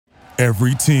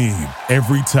Every team,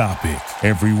 every topic,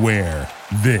 everywhere.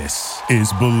 This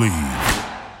is Believe.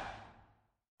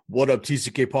 What up,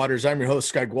 TCK Potters? I'm your host,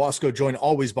 Sky Guasco, joined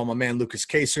always by my man, Lucas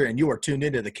Kaser, and you are tuned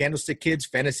into the Candlestick Kids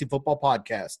Fantasy Football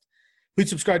Podcast. Please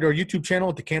subscribe to our YouTube channel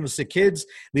at the Candlestick Kids,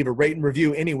 leave a rate and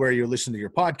review anywhere you're listening to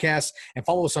your podcast, and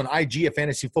follow us on IG at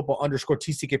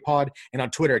fantasyfootball_TCK Pod and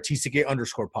on Twitter at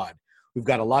TCK_pod. We've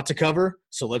got a lot to cover,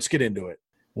 so let's get into it.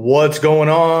 What's going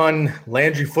on,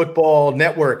 Landry Football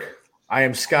Network? I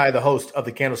am Sky, the host of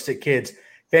the Candlestick Kids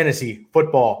Fantasy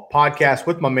Football Podcast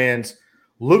with my mans,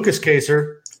 Lucas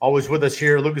Kaser, always with us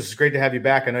here. Lucas, it's great to have you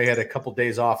back. I know you had a couple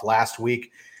days off last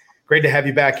week. Great to have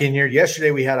you back in here.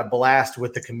 Yesterday we had a blast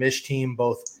with the commish team,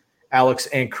 both Alex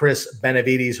and Chris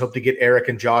Benavides. Hope to get Eric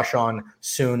and Josh on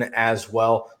soon as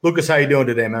well. Lucas, how you doing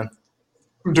today, man?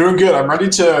 I'm doing good. I'm ready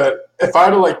to – if I had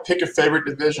to, pick a favorite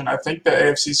division, I think the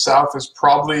AFC South is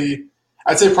probably –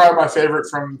 I'd say probably my favorite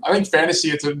from – I think fantasy,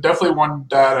 it's definitely one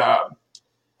that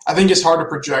I think is hard to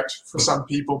project for some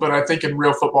people. But I think in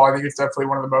real football, I think it's definitely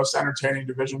one of the most entertaining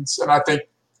divisions. And I think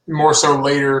more so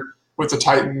later with the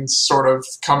Titans sort of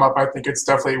come up, I think it's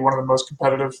definitely one of the most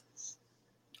competitive.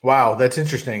 Wow, that's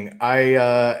interesting. I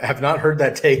have not heard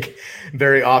that take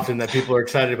very often, that people are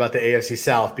excited about the AFC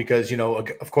South because,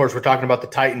 of course, we're talking about the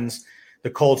Titans,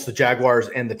 the Colts, the Jaguars,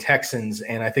 and the Texans,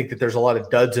 and I think that there's a lot of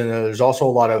duds in there. There's also a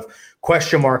lot of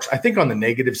question marks, I think, on the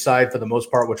negative side for the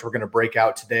most part, which we're going to break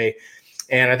out today.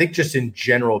 And I think just in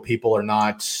general, people are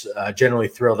not generally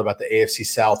thrilled about the AFC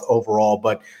South overall,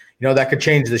 but, that could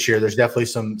change this year. There's definitely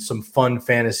some fun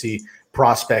fantasy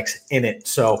prospects in it.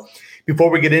 So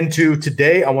before we get into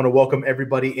today, I want to welcome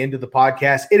everybody into the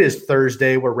podcast. It is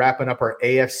Thursday. We're wrapping up our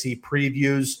AFC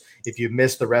previews. If you've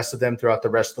missed the rest of them throughout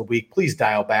the rest of the week, please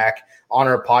dial back on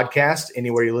our podcast,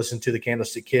 anywhere you listen to the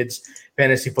Candlestick Kids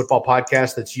Fantasy Football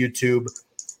Podcast. That's YouTube,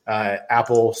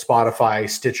 Apple, Spotify,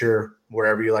 Stitcher,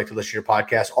 wherever you like to listen to your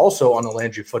podcast. Also on the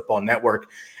Landry Football Network.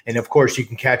 And, of course, you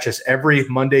can catch us every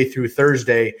Monday through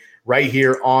Thursday right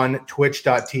here on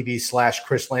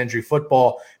twitch.tv/Chris Landry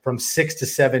Football from 6 to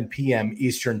 7 p.m.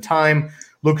 Eastern Time.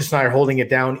 Lucas and I are holding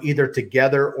it down either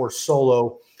together or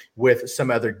solo with some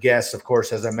other guests. Of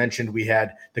course, as I mentioned, we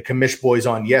had the commish boys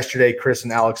on yesterday, Chris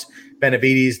and Alex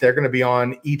Benavides. They're going to be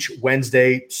on each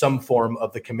Wednesday, some form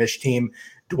of the commish team.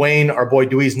 Dwayne, our boy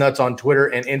Dewey's Nuts on Twitter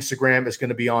and Instagram, is going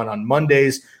to be on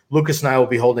Mondays. Lucas and I will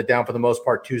be holding it down for the most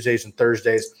part Tuesdays and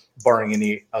Thursdays, barring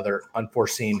any other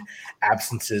unforeseen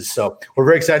absences. So we're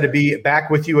very excited to be back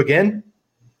with you again.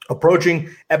 Approaching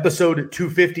episode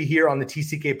 250 here on the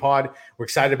TCK Pod. We're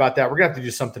excited about that. We're going to have to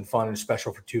do something fun and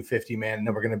special for 250, man. And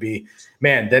then we're going to be,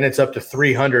 then it's up to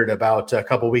 300 about a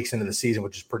couple weeks into the season,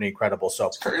 which is pretty incredible. So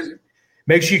it's crazy.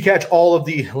 Make sure you catch all of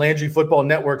the Landry Football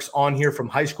Networks on here, from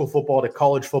high school football to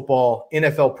college football,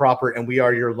 NFL proper, and we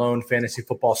are your lone fantasy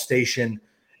football station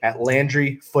at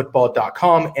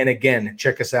LandryFootball.com. And again,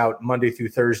 check us out Monday through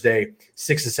Thursday,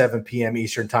 6 to 7 p.m.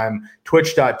 Eastern Time,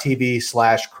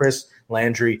 twitch.tv/Chris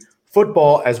Landry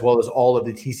Football, as well as all of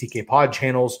the TCK Pod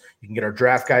channels. You can get our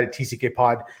draft guide at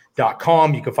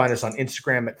tckpod.com. You can find us on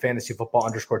Instagram at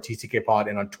fantasyfootball_TCK Pod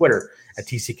and on Twitter at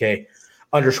TCK_pod.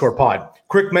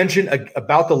 Quick mention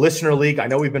about the Listener League. I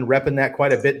know we've been repping that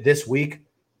quite a bit this week.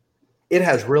 It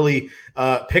has really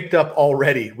picked up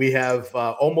already. We have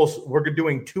we're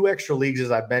doing 2 extra leagues,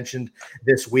 as I've mentioned,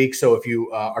 this week. So if you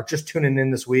are just tuning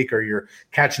in this week or you're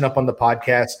catching up on the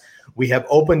podcast, we have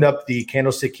opened up the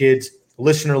Candlestick Kids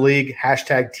Listener League,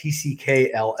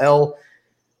 #TCKLL.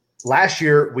 Last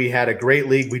year, we had a great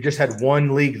league. We just had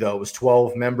one league, though. It was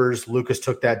 12 members. Lucas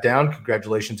took that down.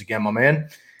 Congratulations again, my man.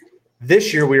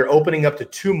 This year, we are opening up to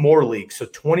 2 more leagues, so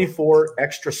 24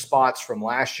 extra spots from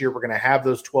last year. We're going to have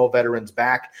those 12 veterans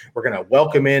back. We're going to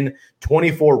welcome in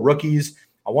 24 rookies.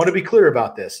 I want to be clear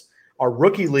about this. Our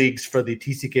rookie leagues for the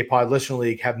TCK Pod Listener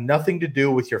League have nothing to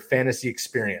do with your fantasy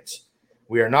experience.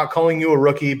 We are not calling you a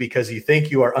rookie because you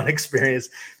think you are unexperienced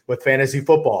with fantasy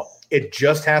football. It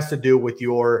just has to do with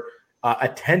your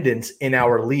attendance in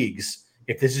our leagues.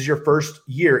 If this is your first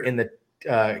year in the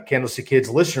Candlestick Kids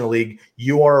Listener League,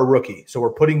 you are a rookie. So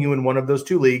we're putting you in one of those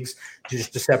 2 leagues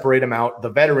just to separate them out. The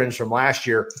veterans from last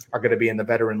year are going to be in the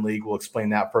Veteran League. We'll explain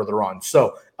that further on.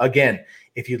 So again,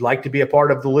 if you'd like to be a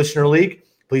part of the Listener League,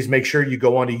 please make sure you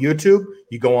go onto YouTube,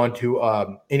 you go onto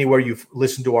anywhere you've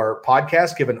listened to our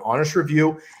podcast, give an honest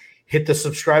review, hit the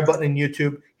subscribe button in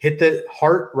YouTube, hit the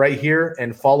heart right here,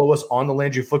 and follow us on the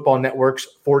Landry Football Networks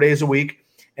 4 days a week.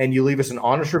 And you leave us an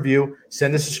honest review,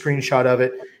 send us a screenshot of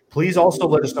it, Please also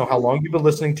let us know how long you've been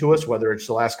listening to us, whether it's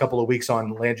the last couple of weeks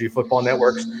on Landry Football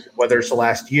Networks, whether it's the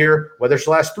last year, whether it's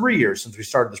the last 3 years since we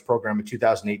started this program in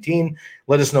 2018.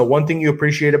 Let us know one thing you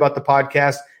appreciate about the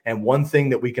podcast and one thing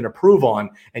that we can improve on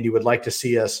and you would like to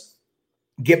see us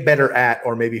get better at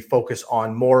or maybe focus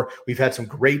on more. We've had some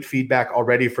great feedback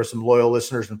already for some loyal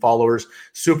listeners and followers.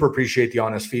 Super appreciate the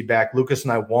honest feedback. Lucas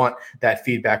and I want that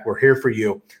feedback. We're here for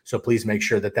you. So please make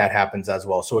sure that that happens as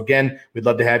well. So again, we'd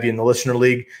love to have you in the listener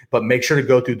league, but make sure to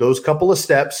go through those couple of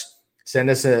steps. Send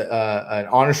us an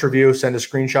honest review, send a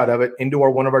screenshot of it into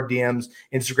one of our DMs,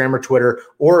 Instagram or Twitter,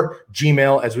 or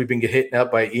Gmail, as we've been hitting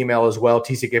up by email as well,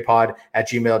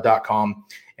 tckpod@gmail.com.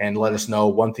 And let us know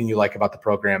one thing you like about the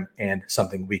program and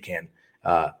something we can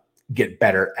get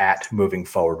better at moving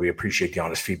forward. We appreciate the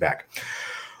honest feedback.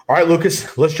 All right,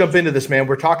 Lucas, let's jump into this, man.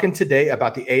 We're talking today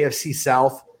about the AFC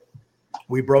South.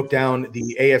 We broke down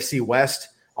the AFC West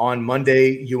on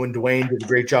Monday. You and Dwayne did a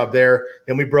great job there.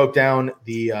 Then we broke down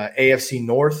the AFC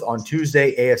North on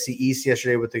Tuesday, AFC East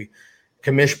yesterday with the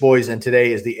Commish boys, and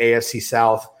today is the AFC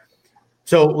South.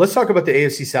 So let's talk about the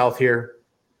AFC South here.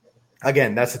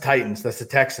 Again, that's the Titans, that's the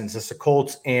Texans, that's the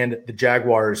Colts, and the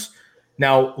Jaguars.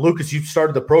 Now, Lucas, you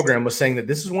started the program with saying that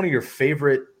this is one of your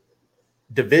favorite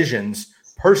divisions.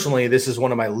 Personally, this is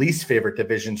one of my least favorite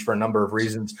divisions for a number of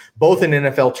reasons, both in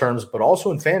NFL terms, but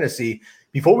also in fantasy.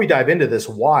 Before we dive into this,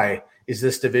 why is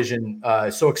this division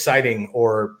so exciting?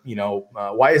 Or,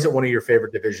 why is it one of your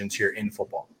favorite divisions here in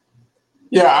football?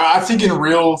 Yeah, I think in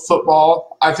real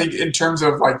football, I think in terms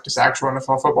of like just actual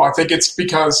NFL football, I think it's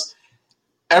because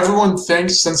everyone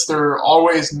thinks since they're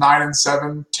always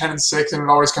 9-7, 10-6, and it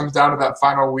always comes down to that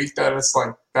final week that it's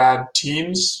like bad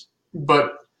teams.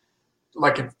 But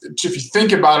like if you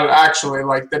think about it, actually,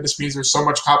 like that just means there's so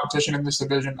much competition in this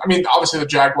division. I mean, obviously the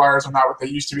Jaguars are not what they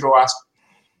used to be the last,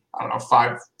 I don't know,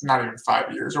 not even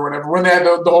 5 years or whatever. When they had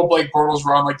the whole Blake Bortles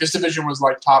run, like this division was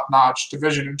like top-notch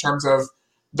division in terms of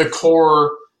the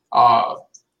core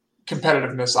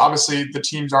competitiveness. Obviously, the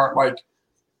teams aren't like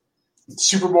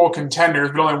Super Bowl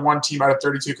contenders, but only one team out of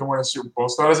 32 can win a Super Bowl.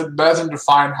 So that doesn't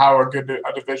define how good a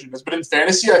division is. But in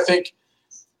fantasy, I think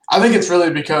it's really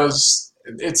because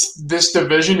this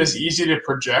division is easy to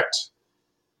project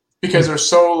because they're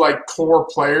so like core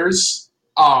players,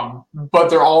 but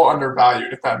they're all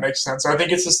undervalued, if that makes sense. So I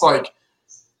think it's just like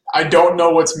I don't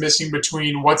know what's missing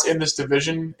between what's in this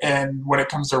division and when it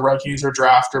comes to rankings or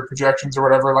draft or projections or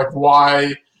whatever, like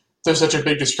why there's such a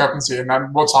big discrepancy. And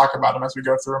then we'll talk about them as we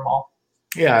go through them all.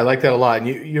 Yeah, I like that a lot. And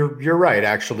you're right,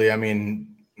 actually. I mean,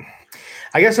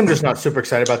 I guess I'm just not super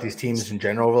excited about these teams in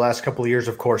general over the last couple of years.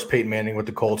 Of course, Peyton Manning with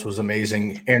the Colts was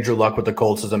amazing. Andrew Luck with the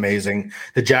Colts is amazing.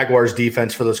 The Jaguars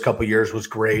defense for those couple of years was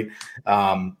great.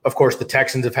 Of course, the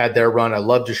Texans have had their run. I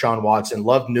love Deshaun Watson,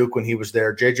 loved Nuke when he was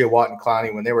there. J.J. Watt and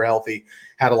Clowney, when they were healthy,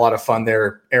 had a lot of fun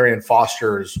there. Arian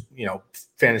Foster is,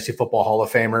 fantasy football Hall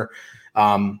of Famer.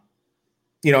 And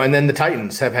then the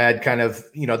Titans have had kind of,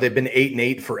 they've been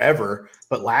 8-8 forever,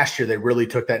 but last year they really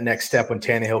took that next step when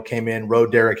Tannehill came in,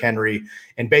 rode Derrick Henry,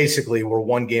 and basically were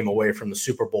one game away from the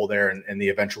Super Bowl there, and the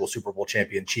eventual Super Bowl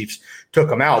champion Chiefs took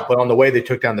them out. But on the way, they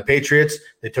took down the Patriots,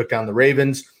 they took down the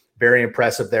Ravens. Very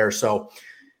impressive there. So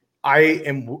I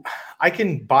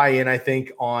can buy in, I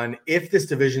think, on if this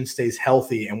division stays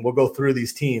healthy, and we'll go through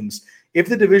these teams. If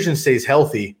the division stays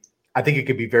healthy, I think it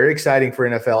could be very exciting for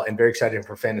NFL and very exciting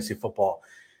for fantasy football.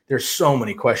 There's so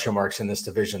many question marks in this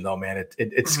division, though, man.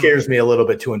 It scares me a little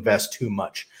bit to invest too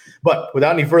much. But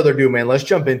without any further ado, man, let's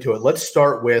jump into it. Let's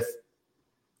start with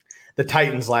the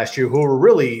Titans last year, who were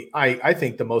really, I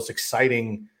think, the most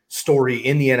exciting story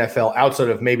in the NFL outside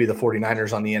of maybe the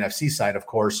 49ers on the NFC side, of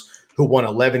course, who won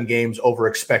 11 games over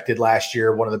expected last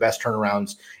year, one of the best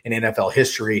turnarounds in NFL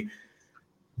history.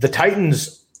 The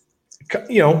Titans –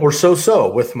 we're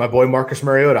so with my boy Marcus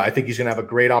Mariota. I think he's going to have a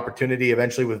great opportunity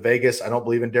eventually with Vegas. I don't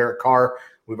believe in Derek Carr.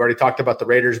 We've already talked about the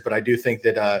Raiders, but I do think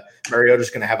that Mariota is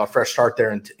going to have a fresh start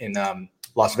there in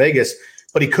Las Vegas.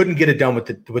 But he couldn't get it done with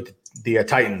the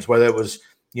Titans, whether it was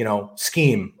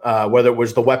scheme, whether it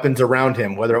was the weapons around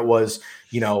him, whether it was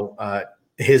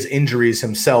his injuries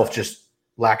himself, just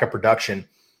lack of production.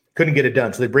 Couldn't get it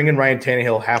done. So they bring in Ryan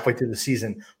Tannehill halfway through the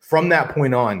season. From that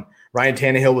point on, Ryan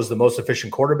Tannehill was the most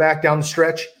efficient quarterback down the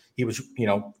stretch. He was,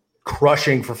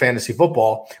 crushing for fantasy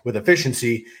football with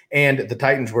efficiency, and the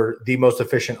Titans were the most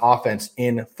efficient offense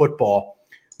in football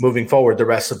moving forward the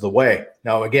rest of the way.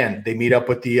 Now, again, they meet up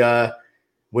with the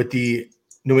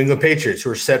New England Patriots, who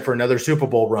are set for another Super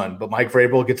Bowl run, but Mike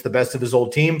Vrabel gets the best of his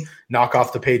old team, knock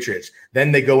off the Patriots.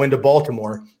 Then they go into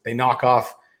Baltimore. They knock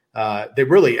off they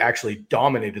really actually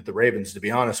dominated the Ravens, to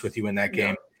be honest with you, in that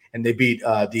game. and they beat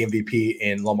the MVP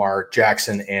in Lamar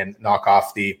Jackson and knock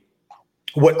off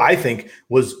what I think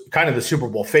was kind of the Super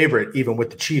Bowl favorite, even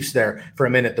with the Chiefs there for a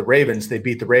minute, the Ravens. They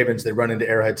beat the Ravens. They run into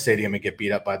Arrowhead Stadium and get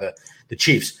beat up by the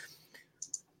Chiefs.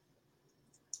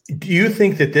 Do you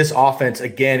think that this offense,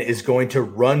 again, is going to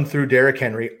run through Derrick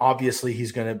Henry? Obviously,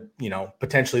 he's going to,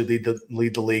 potentially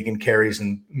lead the league in carries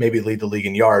and maybe lead the league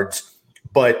in yards.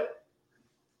 But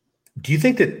do you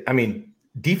think that,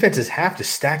 defenses have to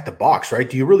stack the box, right?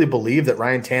 Do you really believe that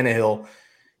Ryan Tannehill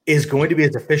is going to be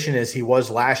as efficient as he was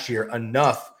last year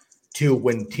enough to,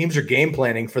 when teams are game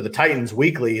planning for the Titans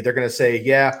weekly, they're going to say,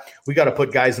 yeah, we got to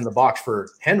put guys in the box for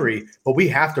Henry, but we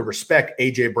have to respect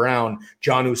A.J. Brown,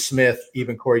 Jonnu Smith,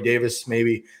 even Corey Davis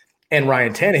maybe, and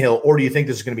Ryan Tannehill? Or do you think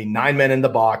this is going to be 9 men in the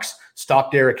box,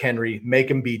 stop Derrick Henry, make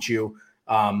him beat you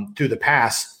through the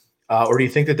pass? Or do you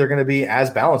think that they're going to be as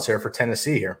balanced there for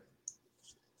Tennessee here?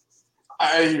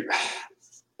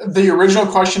 The original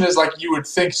question is you would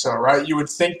think so, right? You would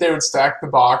think they would stack the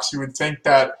box. You would think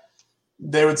that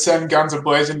they would send guns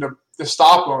a-blazing to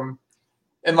stop them.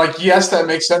 And, yes, that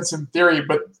makes sense in theory,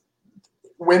 but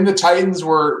when the Titans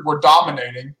were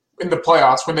dominating in the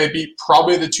playoffs, when they beat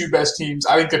probably the two best teams,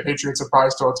 I think the Patriots are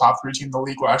probably still a top 3 team in the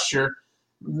league last year,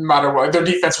 no matter what. Their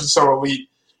defense was so elite.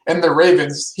 And the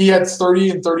Ravens, he had 30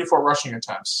 and 34 rushing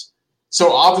attempts.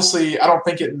 So, obviously, I don't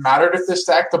think it mattered if they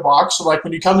stacked the box. So,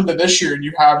 when you come into this year and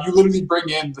you literally bring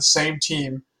in the same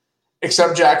team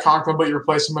except Jack Conklin, but you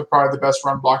replace him with probably the best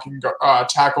run-blocking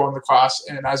tackle in the class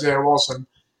in Isaiah Wilson,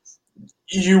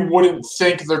 you wouldn't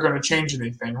think they're going to change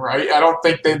anything, right? I don't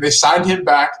think they signed him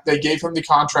back. They gave him the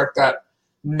contract that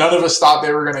none of us thought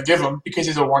they were going to give him because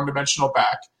he's a one-dimensional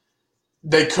back.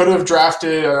 They could have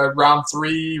drafted a round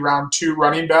 3, round 2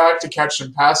 running back to catch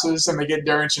some passes, and they get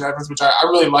Darrington Evans, which I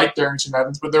really like Darrington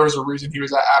Evans, but there was a reason he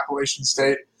was at Appalachian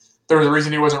State. There was a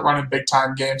reason he wasn't running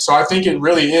big-time games. So I think it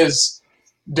really is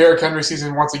Derrick Henry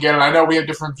season once again, and I know we have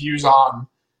different views on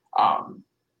I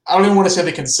don't even want to say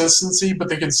the consistency, but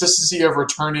the consistency of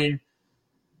returning.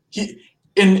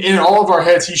 In all of our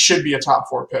heads, he should be a top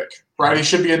 4 pick, right? He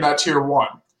should be in that tier 1.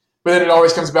 But then it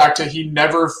always comes back to he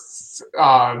never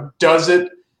does it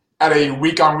at a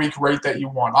week-on-week rate that you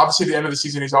want. Obviously, at the end of the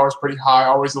season, he's always pretty high,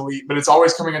 always elite, but it's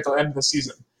always coming at the end of the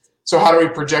season. So how do we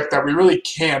project that? We really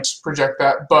can't project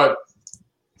that. But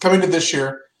coming to this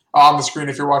year, on the screen,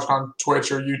 if you're watching on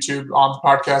Twitch or YouTube on the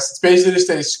podcast, it's basically just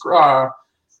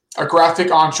a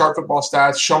graphic on Sharp Football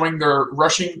Stats showing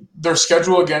their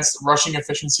schedule against rushing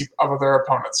efficiency of their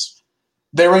opponents.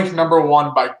 They rank number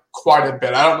 1 by quite a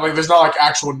bit. There's not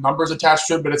actual numbers attached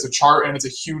to it, but it's a chart and it's a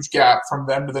huge gap from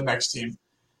them to the next team.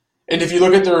 And if you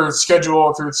look at their schedule,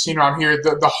 if you've seen around here,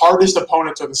 the hardest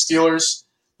opponents are the Steelers,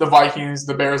 the Vikings,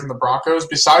 the Bears, and the Broncos.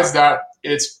 Besides that,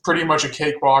 it's pretty much a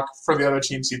cakewalk for the other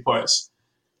teams he plays.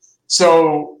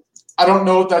 So I don't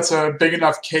know if that's a big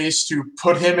enough case to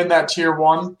put him in that tier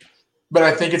 1, but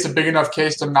I think it's a big enough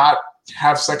case to not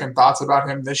have second thoughts about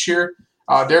him this year.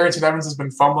 Darrington Evans has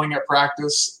been fumbling at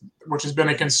practice, which has been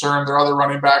a concern. Their other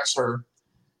running backs are,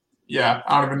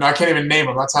 I can't even name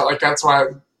them. That's how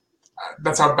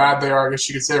bad they are, I guess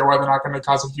you could say, or why they're not going to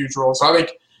cause a huge role. So I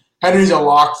think Henry's a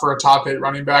lock for a top 8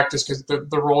 running back just because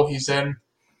the role he's in,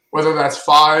 whether that's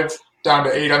 5 down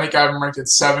to 8. I think I have him ranked at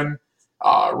 7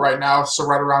 right now, so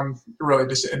right around really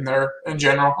just in there in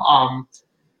general.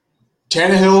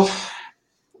 Tannehill,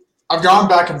 I've gone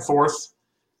back and forth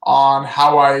on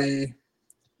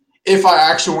if I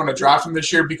actually want to draft him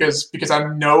this year because I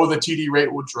know the TD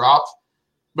rate will drop.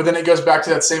 But then it goes back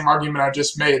to that same argument I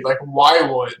just made. Why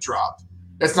will it drop?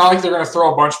 It's not like they're going to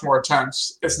throw a bunch more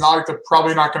attempts. It's not like they're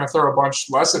probably not going to throw a bunch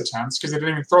less attempts because they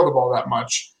didn't even throw the ball that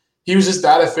much. He was just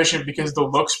that efficient because the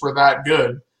looks were that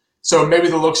good. So maybe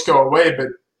the looks go away, but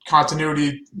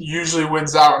continuity usually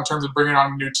wins out in terms of bringing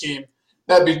on a new team.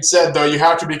 That being said, though, you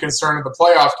have to be concerned in the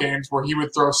playoff games where he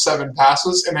would throw 7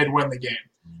 passes and they'd win the game.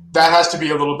 That has to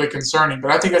be a little bit concerning.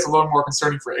 But I think that's a little more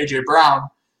concerning for A.J. Brown,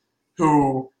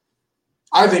 who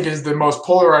I think is the most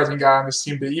polarizing guy on this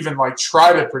team to even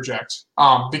try to project.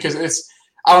 Because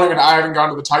I haven't gone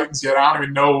to the Titans yet. I don't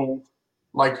even know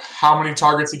how many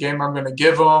targets a game I'm going to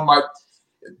give them.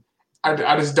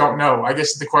 I just don't know. I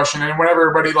guess is the question. And whenever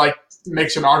everybody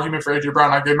makes an argument for A.J.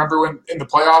 Brown, I remember when in the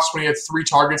playoffs when he had 3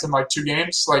 targets in 2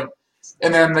 games,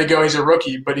 and then they go, he's a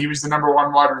rookie, but he was the number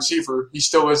 1 wide receiver. He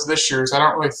still is this year, so I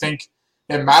don't really think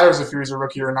it matters if he was a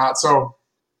rookie or not. So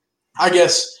I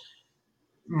guess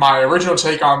my original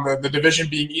take on the division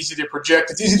being easy to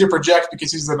project, it's easy to project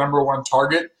because he's the number 1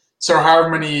 target. So however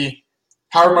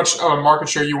much of a market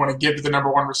share you want to give to the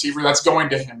number 1 receiver, that's going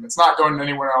to him. It's not going to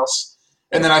anyone else.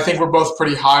 And then I think we're both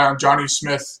pretty high on Jonnu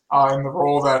Smith in the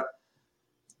role that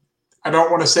I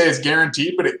don't want to say it's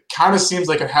guaranteed, but it kind of seems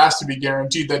like it has to be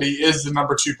guaranteed that he is the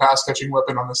number 2 pass catching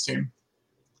weapon on this team.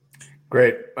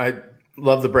 Great. I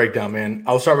love the breakdown, man.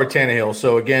 I'll start with Tannehill.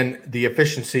 So again, the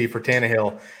efficiency for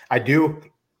Tannehill, I do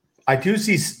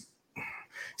see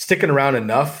sticking around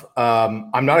enough.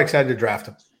 I'm not excited to draft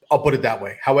him. I'll put it that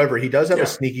way. However, he does have a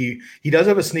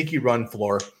sneaky run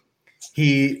floor.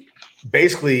 He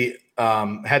basically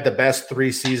had the best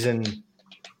 3-season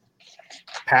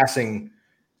passing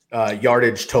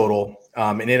yardage total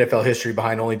in NFL history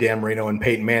behind only Dan Marino and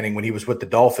Peyton Manning when he was with the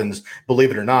Dolphins,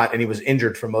 believe it or not, and he was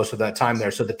injured for most of that time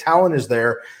there. So the talent is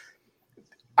there.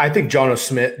 I think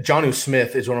Jonnu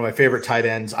Smith is one of my favorite tight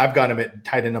ends. I've got him at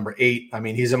tight end number 8. I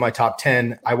mean, he's in my top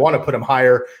 10. I want to put him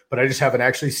higher, but I just haven't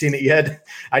actually seen it yet.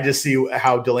 I just see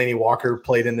how Delaney Walker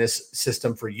played in this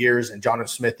system for years, and Jonnu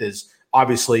Smith is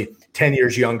obviously 10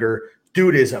 years younger.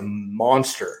 Dude is a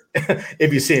monster.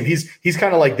 If you see him, he's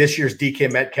kind of like this year's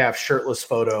DK Metcalf shirtless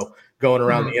photo going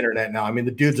around the internet now. I mean,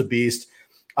 the dude's a beast.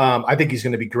 I think he's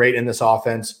going to be great in this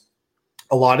offense.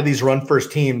 A lot of these run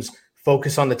first teams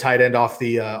focus on the tight end off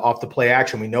the play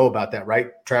action. We know about that,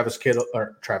 right?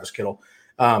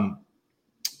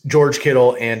 George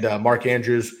Kittle and Mark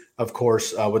Andrews, of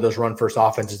course, with those run first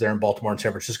offenses there in Baltimore and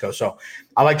San Francisco. So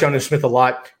I like Jonnu Smith a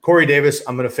lot. Corey Davis,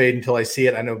 I'm going to fade until I see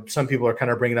it. I know some people are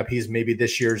kind of bringing up he's maybe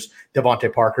this year's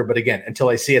Devontae Parker, but again, until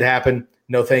I see it happen,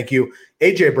 no thank you.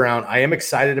 A.J. Brown, I am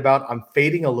excited about. I'm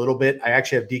fading a little bit. I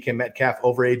actually have DK Metcalf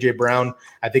over A.J. Brown.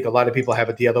 I think a lot of people have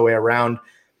it the other way around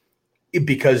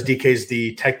because DK's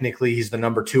he's the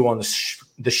number 2 on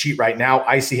the sheet right now.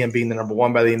 I see him being the number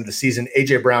 1 by the end of the season.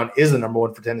 A.J. Brown is the number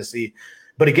 1 for Tennessee.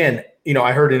 But again,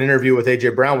 I heard an interview with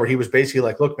A.J. Brown where he was basically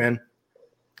like, look, man,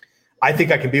 I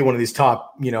think I can be one of these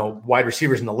top, wide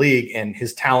receivers in the league, and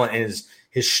his talent and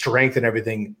his strength and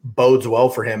everything bodes well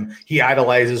for him. He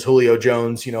idolizes Julio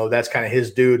Jones. That's kind of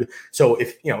his dude. So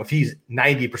if he's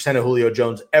 90% of Julio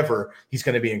Jones ever, he's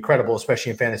going to be incredible,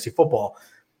 especially in fantasy football.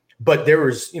 But there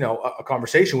was, a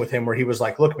conversation with him where he was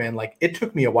like, look, man, like it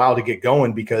took me a while to get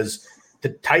going because the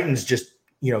Titans just,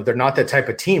 they're not that type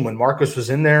of team. When Marcus was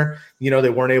in there, they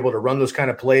weren't able to run those kind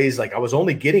of plays. Like I was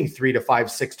only getting 3 to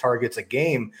 5, 6 targets a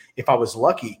game if I was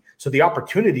lucky. So the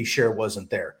opportunity share wasn't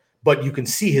there. But you can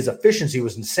see his efficiency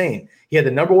was insane. He had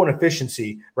the number 1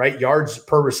 efficiency, right? Yards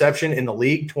per reception in the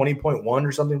league, 20.1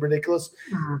 or something ridiculous.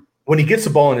 Mm-hmm. When he gets the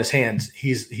ball in his hands,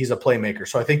 he's a playmaker.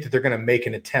 So I think that they're going to make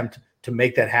an attempt to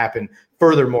make that happen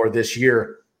furthermore this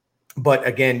year. But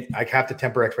again, I have to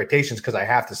temper expectations because I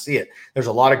have to see it. There's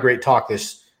a lot of great talk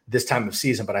this time of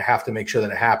season, but I have to make sure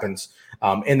that it happens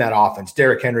in that offense.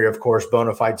 Derrick Henry, of course,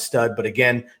 bona fide stud, but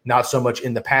again, not so much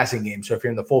in the passing game. So if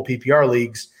you're in the full PPR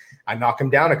leagues, I knock him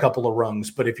down a couple of rungs.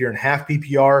 But if you're in half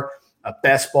PPR, a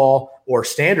best ball, or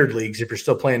standard leagues, if you're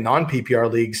still playing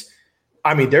non-PPR leagues,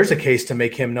 I mean, there's a case to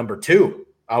make him number 2,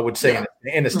 I would say,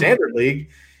 in a standard league.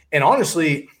 And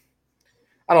honestly,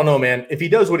 I don't know, man. If he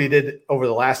does what he did over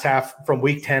the last half from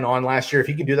week 10 on last year, if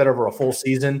he can do that over a full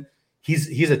season, he's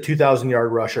a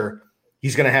 2,000-yard rusher.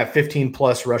 He's going to have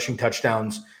 15-plus rushing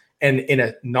touchdowns. And in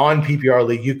a non-PPR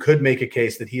league, you could make a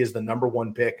case that he is the number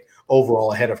 1 pick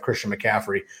overall ahead of Christian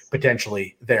McCaffrey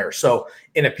potentially there. So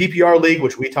in a PPR league,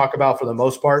 which we talk about for the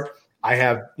most part, I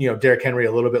have, Derrick Henry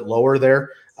a little bit lower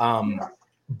there.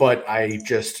 But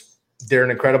they're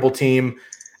an incredible team.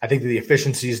 I think that the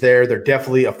efficiency is there. They're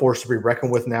definitely a force to be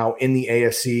reckoned with now in the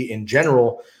AFC in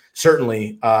general.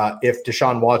 Certainly, if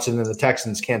Deshaun Watson and the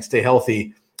Texans can't stay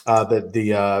healthy,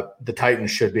 the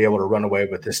Titans should be able to run away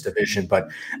with this division. But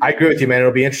I agree with you, man.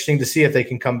 It'll be interesting to see if they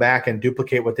can come back and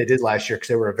duplicate what they did last year because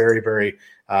they were a very, very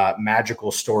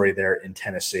magical story there in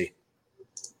Tennessee.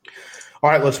 All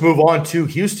right, let's move on to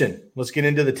Houston. Let's get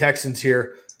into the Texans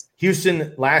here.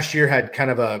 Houston last year had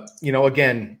kind of a,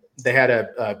 again, they had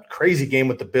a crazy game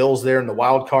with the Bills there in the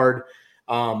wild card.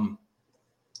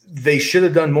 They should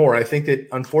have done more. I think that,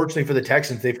 unfortunately for the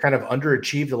Texans, they've kind of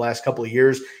underachieved the last couple of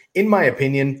years. In my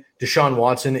opinion, Deshaun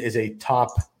Watson is a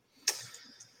top,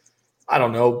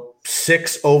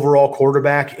 6 overall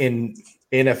quarterback in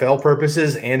NFL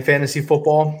purposes and fantasy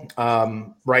football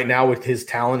right now with his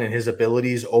talent and his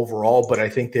abilities overall. But I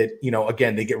think that,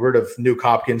 again, they get rid of Nuke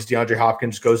Hopkins. DeAndre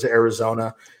Hopkins goes to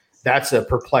Arizona. That's a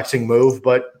perplexing move.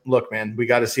 But look, man, we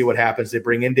got to see what happens. They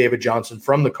bring in David Johnson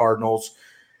from the Cardinals.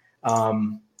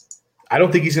 I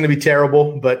don't think he's going to be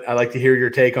terrible, but I'd like to hear your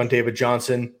take on David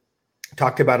Johnson.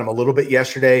 Talked about him a little bit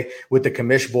yesterday with the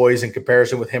Commish boys in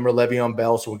comparison with him or Le'Veon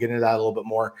Bell, so we'll get into that a little bit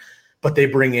more. But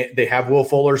they have Will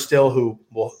Fuller still, who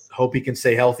will hope he can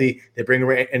stay healthy. They bring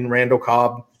in Randall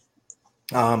Cobb.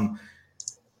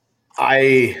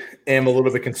 I am a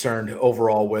little bit concerned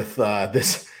overall with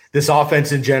this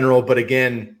offense in general. But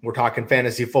again, we're talking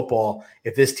fantasy football.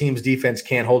 If this team's defense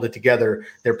can't hold it together,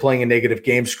 they're playing in negative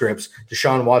game scripts.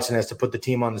 Deshaun Watson has to put the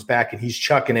team on his back, and he's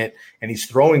chucking it, and he's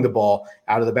throwing the ball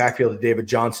out of the backfield to David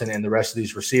Johnson and the rest of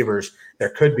these receivers. There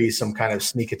could be some kind of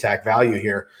sneak attack value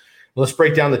here. Let's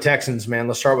break down the Texans, man.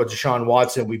 Let's start with Deshaun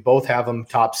Watson. We both have him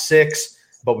top 6,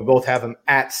 but we both have him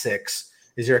at 6.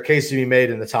 Is there a case to be made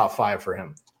in the top 5 for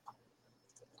him?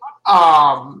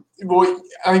 Well,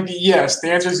 I think yes.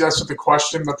 The answer is yes to the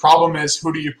question. The problem is,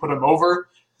 who do you put him over?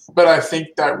 But I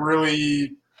think that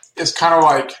really is kind of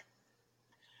like,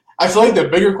 I feel like the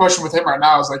bigger question with him right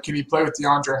now is like, can he play with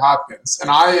DeAndre Hopkins? And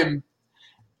I am,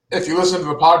 if you listen to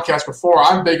the podcast before,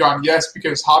 I'm big on yes,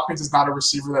 because Hopkins is not a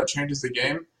receiver that changes the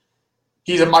game.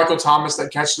 He's a Michael Thomas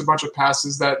that catches a bunch of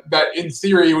passes that in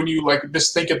theory, when you like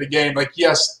just think of the game, like,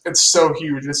 yes, it's so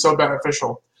huge. It's so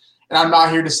beneficial. And I'm not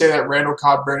here to say that Randall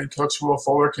Cobb, Brandon Cooks, Will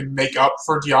Fuller can make up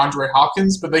for DeAndre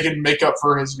Hopkins, but they can make up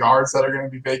for his yards that are going to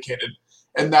be vacated.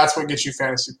 And that's what gets you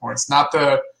fantasy points. Not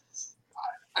the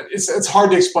 – it's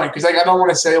hard to explain because I don't want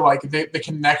to say like the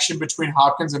connection between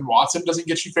Hopkins and Watson doesn't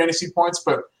get you fantasy points,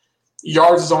 but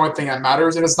yards is the only thing that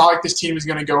matters. And it's not like this team is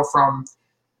going to go from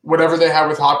whatever they have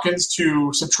with Hopkins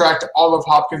to subtract all of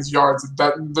Hopkins' yards.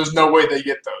 There's no way they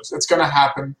get those. It's going to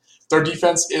happen. Their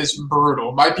defense is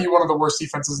brutal. Might be one of the worst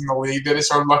defenses in the league. They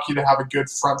just are lucky to have a good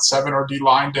front 7 or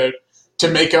D-line to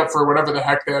make up for whatever the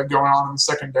heck they have going on in the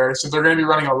secondary. So they're going to be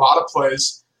running a lot of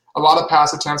plays, a lot of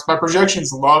pass attempts. My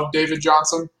projections love David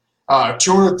Johnson.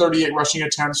 238 rushing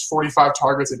attempts, 45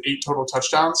 targets, and 8 total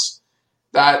touchdowns.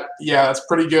 That's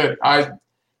pretty good. But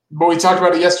we talked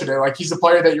about it yesterday. Like, he's a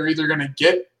player that you're either going to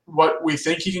get what we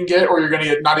think he can get, or you're going to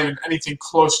get not even anything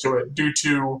close to it due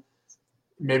to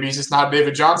maybe he's just not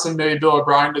David Johnson. Maybe Bill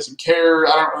O'Brien doesn't care. I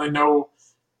don't really know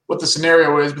what the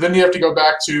scenario is. But then you have to go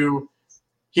back to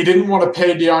he didn't want to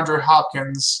pay DeAndre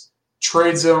Hopkins,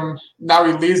 trades him. Now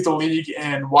he leads the league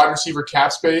in wide receiver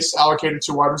cap space allocated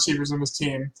to wide receivers in his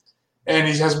team. And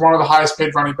he has one of the highest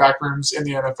paid running back rooms in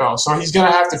the NFL. So he's going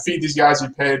to have to feed these guys he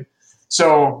paid.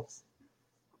 So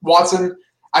Watson,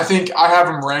 I think I have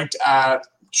him ranked at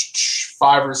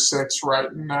 5 or 6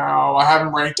 right now. I have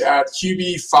him ranked at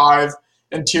QB 5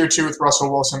 and tier 2 with Russell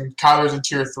Wilson. Kyler's in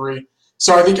tier 3.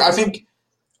 So I think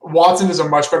Watson is a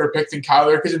much better pick than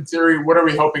Kyler because in theory, what are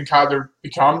we hoping Kyler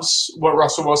becomes? What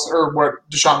Russell Wilson or what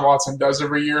Deshaun Watson does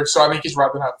every year. So I think he's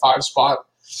right in that 5 spot.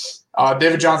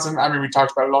 David Johnson, I mean, we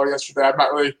talked about it all yesterday. I'm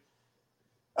not really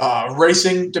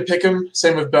racing to pick him.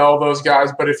 Same with Bell, those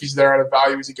guys. But if he's there at a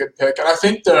value, he's a good pick. And I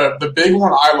think the big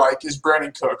one I like is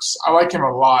Brandon Cooks. I like him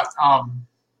a lot.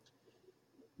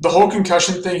 The whole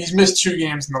concussion thing, he's missed 2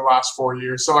 games in the last 4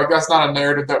 years. So, like, that's not a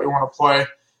narrative that we want to play.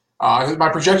 My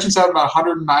projections have about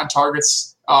 109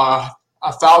 targets,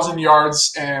 1,000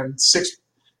 yards, and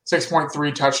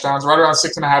 6.3 touchdowns, right around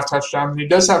 6.5 touchdowns. And he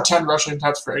does have 10 rushing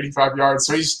attempts for 85 yards.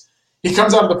 So he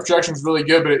comes out of the projections really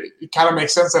good, but it kind of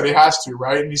makes sense that he has to,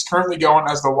 right? And he's currently going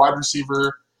as the wide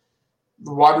receiver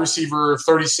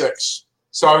 36.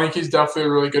 So I think he's definitely a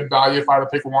really good value if I had to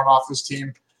pick one off this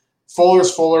team.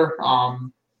 Fuller's Fuller.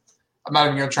 I'm not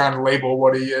even going to try and label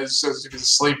what he is, as if he's a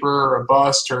sleeper or a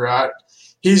bust or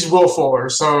he's Will Fuller.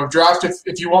 So draft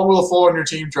if you want Will Fuller on your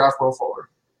team, draft Will Fuller.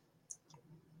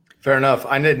 Fair enough.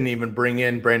 I didn't even bring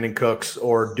in Brandon Cooks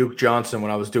or Duke Johnson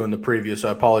when I was doing the preview, so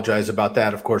I apologize about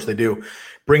that. Of course, they do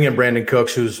bring in Brandon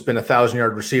Cooks, who's been a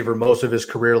 1,000-yard receiver most of his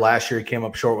career. Last year, he came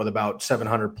up short with about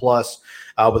 700-plus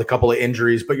with a couple of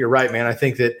injuries. But you're right, man. I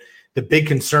think that the big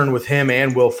concern with him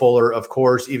and Will Fuller, of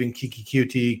course, even Kiki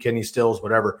QT, Kenny Stills,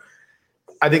 whatever,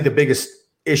 I think the biggest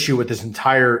issue with this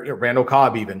entire Randall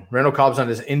Cobb Cobb's on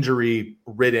his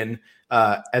injury-ridden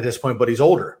at this point, but he's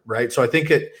older, right? So I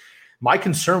think my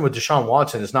concern with Deshaun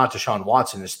Watson is not Deshaun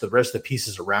Watson. It's the rest of the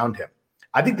pieces around him.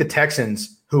 I think the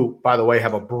Texans, who, by the way,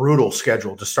 have a brutal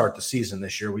schedule to start the season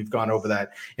this year. We've gone over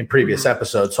that in previous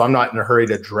episodes, so I'm not in a hurry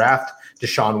to draft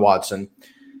Deshaun Watson.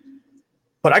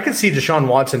 But I could see Deshaun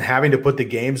Watson having to put the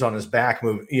games on his back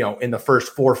in the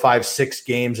first 4, 5, 6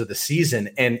 games of the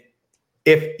season. And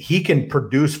if he can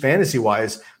produce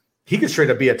fantasy-wise, he could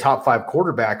straight up be a top 5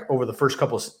 quarterback over the first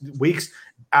couple of weeks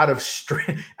out of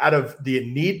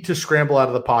the need to scramble out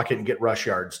of the pocket and get rush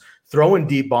yards. Throwing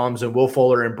deep bombs, and Will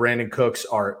Fuller and Brandon Cooks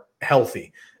are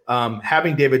healthy.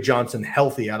 Having David Johnson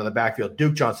healthy out of the backfield,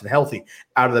 Duke Johnson healthy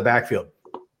out of the backfield.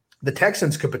 The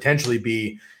Texans could potentially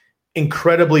be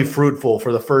incredibly fruitful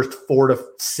for the first 4 to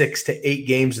 6 to 8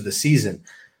 games of the season.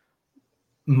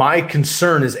 My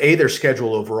concern is A, their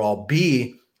schedule overall,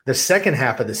 B, the second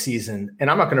half of the season, and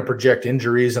I'm not going to project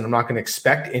injuries and I'm not going to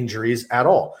expect injuries at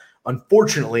all.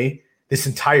 Unfortunately, this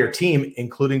entire team,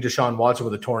 including Deshaun Watson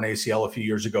with a torn ACL a few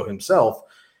years ago himself,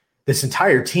 this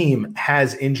entire team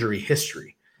has injury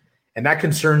history. And that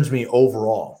concerns me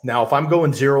overall. Now, if I'm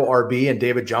going 0 RB and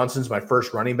David Johnson's my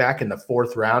first running back in the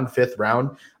 4th round, 5th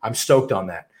round, I'm stoked on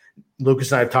that.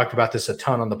 Lucas and I have talked about this a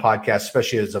ton on the podcast,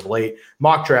 especially as of late.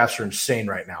 Mock drafts are insane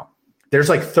right now. There's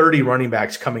like 30 running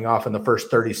backs coming off in the first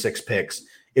 36 picks.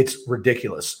 It's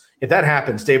ridiculous. If that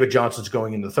happens, David Johnson's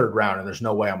going in the 3rd round, and there's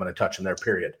no way I'm going to touch him there,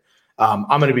 period. I'm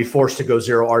going to be forced to go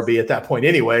 0 RB at that point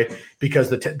anyway, because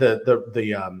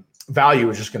the value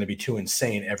is just going to be too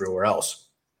insane everywhere else.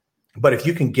 But if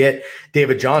you can get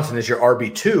David Johnson as your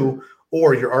RB2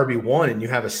 or your RB1 and you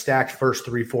have a stacked first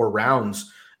 3-4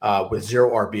 rounds with 0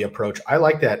 RB approach, I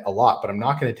like that a lot, but I'm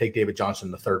not going to take David Johnson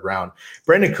in the 3rd round.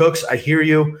 Brandon Cooks, I hear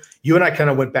you. You and I kind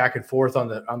of went back and forth on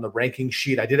the ranking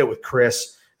sheet. I did it with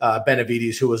Chris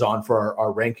Benavides, who was on for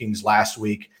our rankings last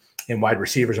week in wide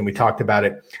receivers, and we talked about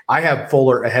it. I have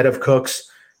Fuller ahead of Cooks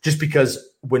just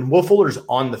because when Will Fuller's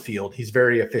on the field, he's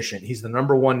very efficient. He's the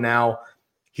number 1 now.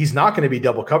 He's not going to be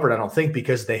double covered, I don't think,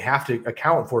 because they have to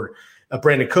account for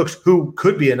Brandon Cooks, who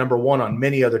could be a number 1 on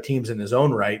many other teams in his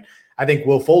own right. I think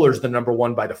Will Fuller's the number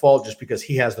 1 by default just because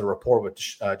he has the rapport with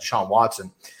Deshaun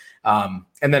Watson. And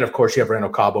then, of course, you have Randall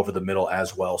Cobb over the middle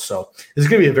as well. So this is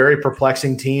going to be a very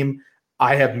perplexing team.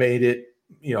 I have made it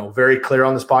very clear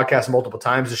on this podcast multiple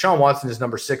times. Deshaun Watson is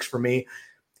number 6 for me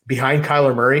behind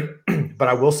Kyler Murray. But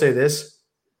I will say this.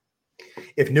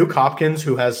 If Nuke Hopkins,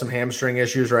 who has some hamstring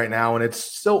issues right now, and it's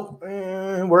still,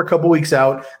 we're a couple weeks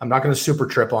out, I'm not going to super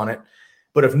trip on it.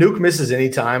 But if Nuke misses any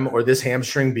time or this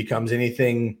hamstring becomes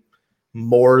anything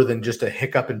more than just a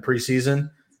hiccup in preseason,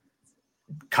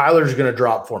 Kyler's going to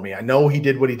drop for me. I know he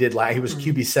did what he did last. He was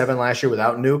QB7 last year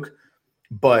without Nuke,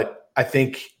 but I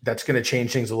think that's going to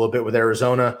change things a little bit with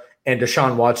Arizona. And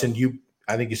Deshaun Watson,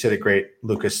 I think you said it great,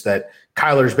 Lucas, that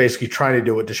Kyler's basically trying to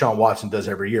do what Deshaun Watson does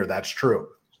every year. That's true.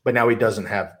 But now he doesn't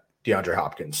have DeAndre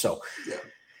Hopkins. So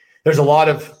there's a lot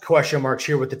of question marks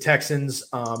here with the Texans.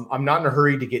 I'm not in a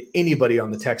hurry to get anybody on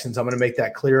the Texans. I'm going to make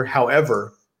that clear.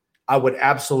 However, I would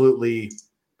absolutely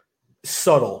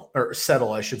settle,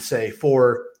 I should say,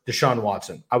 for Deshaun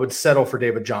Watson. I would settle for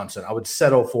David Johnson. I would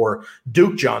settle for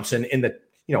Duke Johnson in the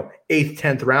 8th,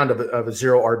 10th round of a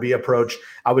 0 RB approach.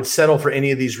 I would settle for any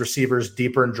of these receivers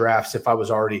deeper in drafts if I was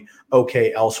already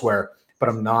okay elsewhere. But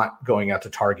I'm not going out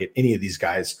to target any of these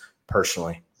guys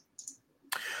personally.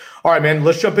 All right, man,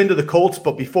 let's jump into the Colts.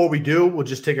 But before we do, we'll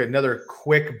just take another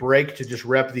quick break to just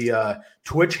rep the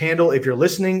Twitch handle. If you're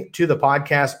listening to the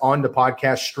podcast on the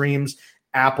podcast streams,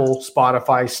 Apple,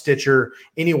 Spotify, Stitcher,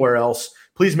 anywhere else,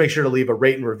 please make sure to leave a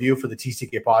rate and review for the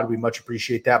TCK pod. We much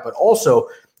appreciate that. But also,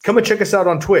 come and check us out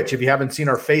on Twitch. If you haven't seen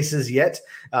our faces yet,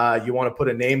 you want to put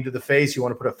a name to the face, you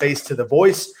want to put a face to the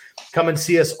voice, come and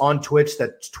see us on Twitch.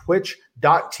 That's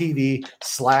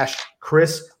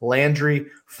twitch.tv/Chris Landry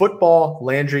Football,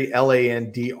 Landry,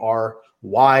 Landry.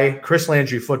 Chris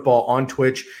Landry Football on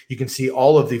Twitch. You can see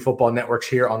all of the football networks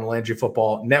here on the Landry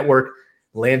Football Network,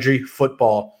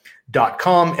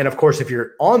 LandryFootball.com. And, of course, if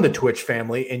you're on the Twitch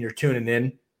family and you're tuning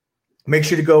in, make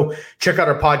sure to go check out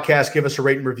our podcast. Give us a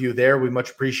rate and review there. We much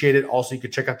appreciate it. Also, you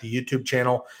can check out the YouTube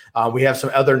channel. We have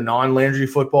some other non-Landry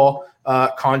football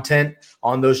content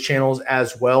on those channels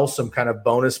as well. Some kind of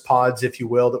bonus pods, if you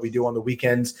will, that we do on the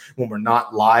weekends when we're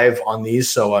not live on these.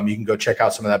 So you can go check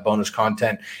out some of that bonus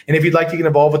content. And if you'd like to get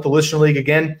involved with the Listener League,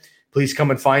 again, please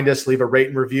come and find us, leave a rate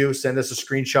and review, send us a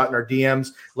screenshot in our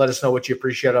DMs. Let us know what you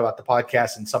appreciate about the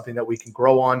podcast and something that we can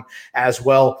grow on as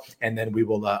well. And then we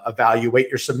will evaluate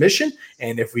your submission.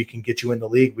 And if we can get you in the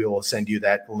league, we will send you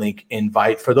that link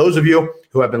invite. For those of you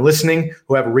who have been listening,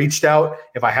 who have reached out,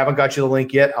 if I haven't got you the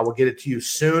link yet, I will get it to you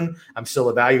soon. I'm still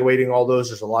evaluating all those.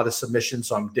 There's a lot of submissions,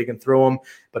 so I'm digging through them.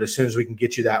 But as soon as we can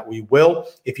get you that, we will.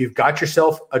 If you've got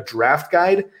yourself a draft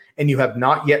guide and you have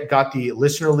not yet got the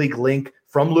Listener League link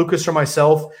from Lucas or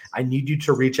myself, I need you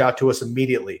to reach out to us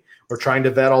immediately. We're trying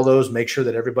to vet all those, make sure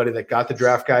that everybody that got the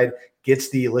draft guide gets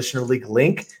the Listener League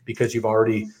link because you've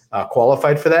already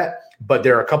qualified for that. But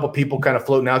there are a couple people kind of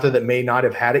floating out there that may not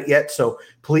have had it yet. So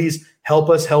please help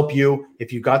us help you.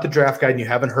 If you got the draft guide and you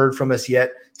haven't heard from us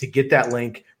yet, to get that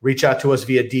link, reach out to us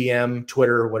via DM,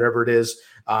 Twitter, whatever it is,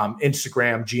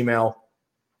 Instagram, Gmail,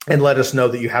 and let us know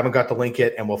that you haven't got the link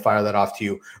yet, and we'll fire that off to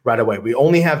you right away. We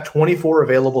only have 24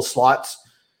 available slots,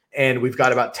 and we've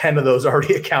got about 10 of those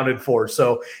already accounted for.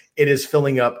 So it is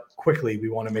filling up quickly. We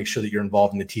want to make sure that you're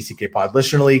involved in the TCK Pod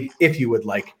Listener League if you would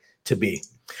like to be.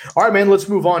 All right, man, let's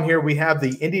move on here. We have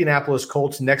the Indianapolis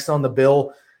Colts next on the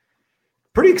bill.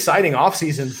 Pretty exciting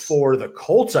offseason for the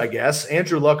Colts, I guess.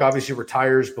 Andrew Luck obviously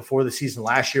retires before the season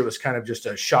last year. It was kind of just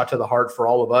a shot to the heart for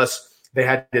all of us. They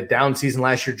had a down season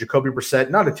last year. Jacoby Brissett,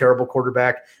 not a terrible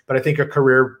quarterback, but I think a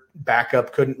career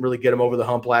backup couldn't really get him over the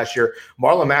hump last year.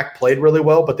 Marlon Mack played really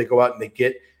well, but they go out and they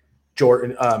get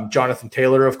Jonathan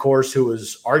Taylor, of course, who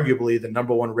was arguably the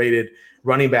number one rated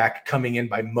running back coming in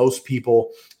by most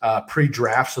people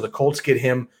pre-draft. So the Colts get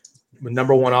him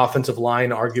number one offensive line,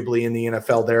 arguably in the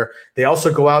NFL there. They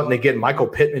also go out and they get Michael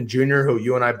Pittman Jr., who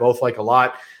you and I both like a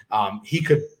lot. He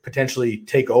could potentially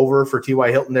take over for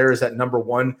T.Y. Hilton there as that number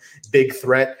one big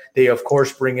threat. They, of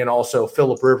course, bring in also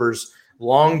Phillip Rivers,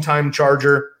 longtime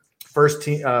Charger, first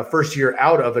year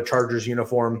out of a Chargers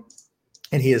uniform,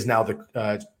 and he is now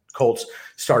the Colts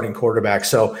starting quarterback.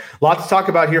 So lots to talk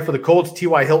about here for the Colts.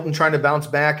 T.Y. Hilton trying to bounce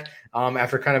back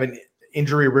after kind of an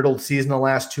injury-riddled season the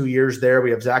last 2 years there.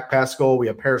 We have Zach Pascal. We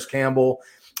have Paris Campbell,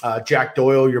 Jack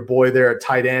Doyle, your boy there at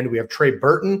tight end. We have Trey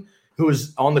Burton, who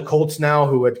is on the Colts now,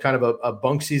 who had kind of a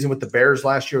bunk season with the Bears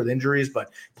last year with injuries, but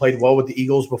played well with the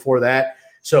Eagles before that.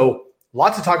 So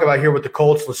lots to talk about here with the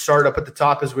Colts. Let's start up at the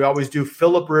top as we always do.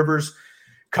 Phillip Rivers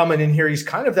coming in here. He's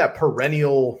kind of that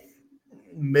perennial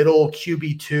middle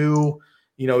QB2.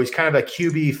 You know, he's kind of a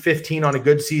QB 15 on a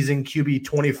good season, QB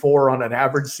 24 on an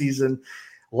average season.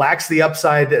 Lacks the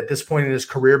upside at this point in his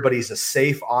career, but he's a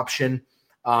safe option.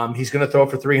 He's going to throw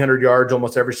for 300 yards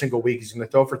almost every single week. He's going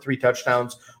to throw for 3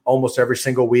 touchdowns almost every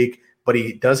single week, but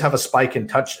he does have a spike in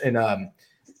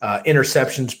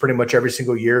interceptions pretty much every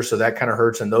single year. So that kind of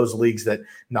hurts in those leagues that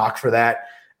knock for that.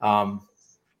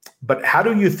 But how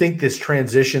do you think this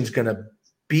transition is going to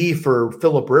be for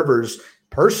Phillip Rivers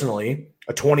personally,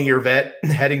 a 20-year vet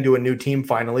heading to a new team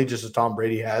finally, just as Tom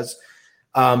Brady has,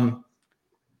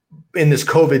 in this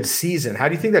COVID season? How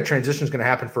do you think that transition is going to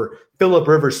happen for Phillip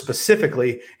Rivers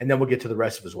specifically? And then we'll get to the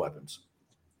rest of his weapons.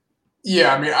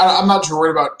 Yeah, I mean, I'm not too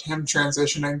worried about him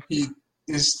transitioning. He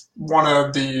is one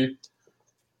of the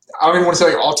 – I don't even want to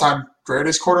say like all-time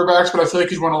greatest quarterbacks, but I feel like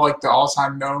he's one of like the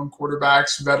all-time known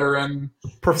quarterbacks, veteran,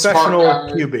 professional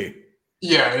QB.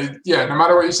 Yeah. No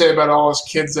matter what you say about all his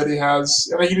kids that he has,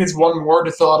 I think he needs one more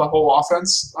to fill out a whole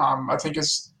offense. I think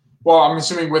I'm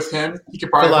assuming with him, he could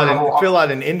probably fill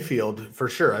out an infield for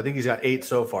sure. I think he's got 8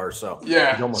 so far. So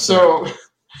yeah. No, I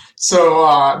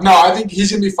think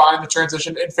he's going to be fine in the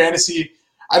transition. In fantasy,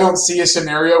 I don't see a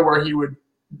scenario where I would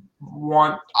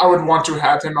want to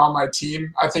have him on my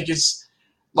team. I think he's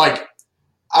like,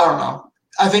 I don't know.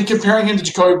 I think comparing him to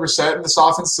Jacoby Brissett in this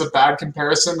offense is a bad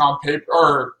comparison on paper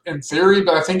or in theory,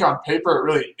 but I think on paper it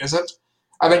really isn't.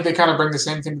 I think they kind of bring the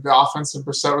same thing to the offense, and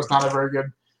Brissett was not a very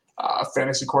good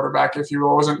fantasy quarterback, if you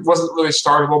will. Wasn't really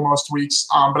startable most weeks.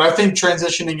 But I think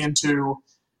transitioning into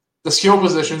the skill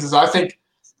positions is, if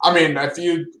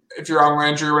you're on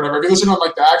Landry or whatever, if you listen to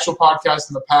like the actual podcast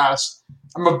in the past,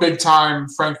 I'm a big time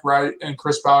Frank Wright and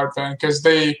Chris Ballard fan because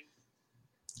if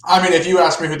you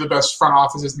ask me who the best front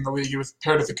office is in the league,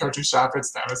 compared to the coaching staff,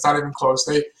 it's them. It's not even close.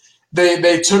 They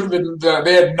took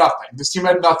they had nothing. This team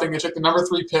had nothing. They took the number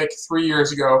 3 pick 3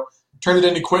 years ago, turned it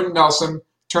into Quentin Nelson,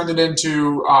 turned it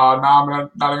into I'm not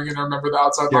even going to remember the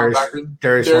outside linebacker,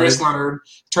 Darius Leonard,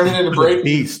 turned it into Braden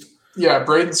Beast. Yeah,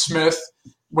 Braden Smith,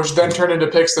 which then turned into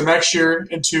picks the next year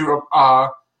into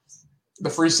the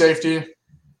free safety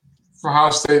from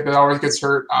Ohio State that always gets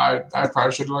hurt. I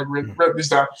probably should have written these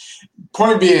down.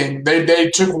 Point being, they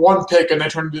took one pick and they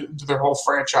turned it into their whole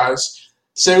franchise.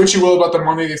 Say what you will about the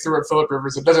money they threw at Phillip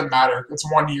Rivers. It doesn't matter.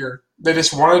 It's 1 year. They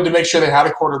just wanted to make sure they had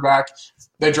a quarterback.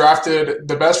 They drafted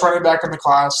the best running back in the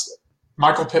class,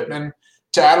 Michael Pittman,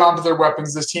 to add on to their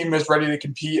weapons. This team is ready to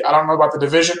compete. I don't know about the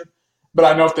division, but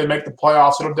I know if they make the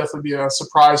playoffs, it'll definitely be a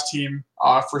surprise team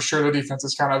for sure. The defense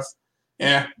is kind of,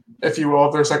 if you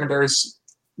will. Their secondaries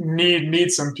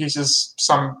need some pieces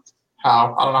somehow.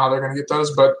 I don't know how they're going to get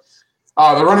those, but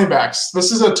the running backs.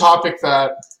 This is a topic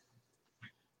that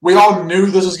we all knew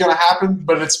this was going to happen,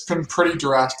 but it's been pretty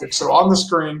drastic. So on the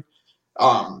screen,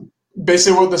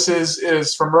 basically what this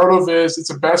is from RotoViz. It's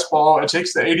a best ball. It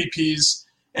takes the ADPs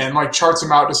and charts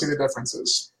them out to see the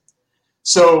differences.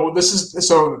 So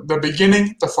the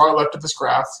beginning, the far left of this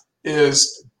graph,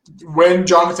 is when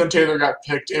Jonathan Taylor got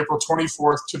picked, April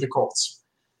 24th, to the Colts.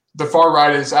 The far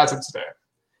right is as of today.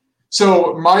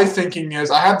 So my thinking is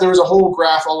there was a whole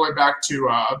graph all the way back to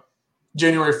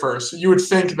January 1st. You would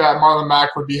think that Marlon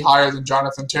Mack would be higher than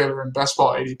Jonathan Taylor in best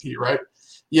ball ADP, right?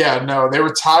 Yeah, no. They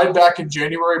were tied back in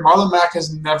January. Marlon Mack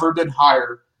has never been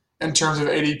higher in terms of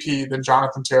ADP than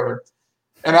Jonathan Taylor.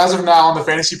 And as of now, on the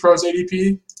Fantasy Pros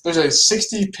ADP, there's a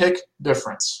 60-pick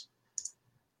difference.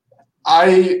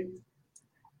 I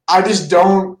just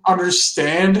don't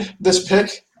understand this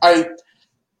pick. I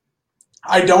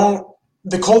don't –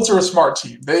 the Colts are a smart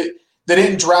team. They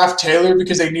didn't draft Taylor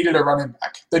because they needed a running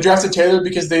back. They drafted Taylor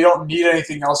because they don't need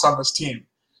anything else on this team.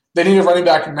 They need a running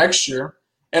back next year.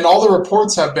 And all the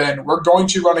reports have been, we're going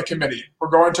to run a committee. We're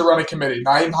going to run a committee.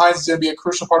 Naeem Hines is going to be a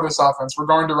crucial part of this offense. We're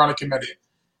going to run a committee.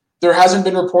 There hasn't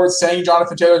been reports saying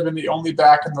Jonathan Taylor has been the only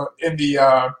back in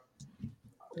the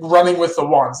running with the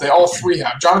ones. They all three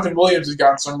have. Jonathan Williams has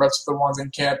gotten some reps with the ones in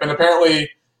camp, and apparently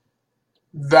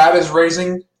that is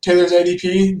raising Taylor's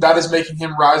ADP. That is making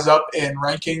him rise up in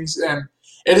rankings, and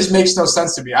it just makes no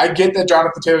sense to me. I get that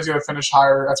Jonathan Taylor's going to finish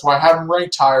higher. That's why I have him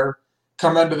ranked higher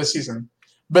come into the season.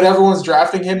 But everyone's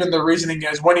drafting him, and the reasoning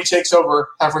is when he takes over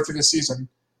halfway through the season,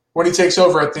 when he takes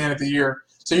over at the end of the year.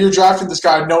 So you're drafting this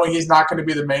guy knowing he's not going to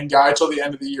be the main guy until the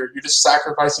end of the year. You're just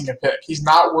sacrificing a pick. He's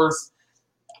not worth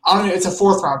 – I don't know, it's a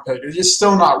fourth-round pick. It's just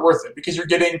still not worth it because you're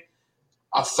getting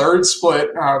a third split,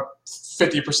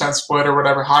 50% split or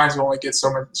whatever. Hines will only get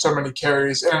so many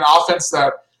carries. And an offense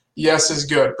that, yes, is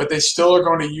good, but they still are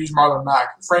going to use Marlon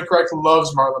Mack. Frank Reich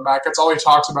loves Marlon Mack. That's all he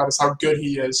talks about is how good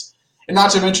he is. And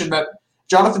not to mention that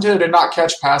Jonathan Taylor did not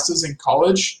catch passes in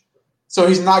college, so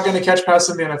he's not going to catch passes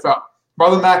in the NFL.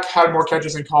 Marlon Mack had more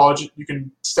catches in college. You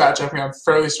can stat check me. I'm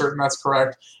fairly certain that's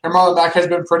correct. And Marlon Mack has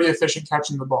been pretty efficient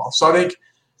catching the ball. So I think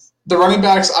the running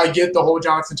backs, I get the whole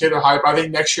Jonathan Taylor hype. I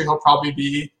think next year he'll probably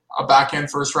be a back-end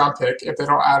first-round pick if they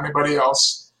don't add anybody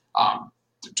else,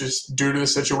 just due to the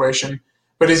situation.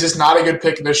 But he's just not a good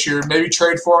pick this year. Maybe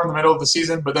trade for him in the middle of the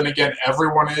season, but then again,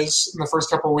 everyone is in the first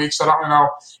couple of weeks. I don't know.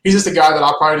 He's just a guy that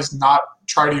I'll probably just not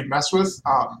try to mess with.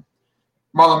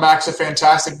 Marlon Mack's a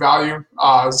fantastic value.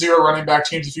 0 running back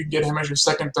teams, if you can get him as your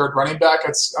second, third running back,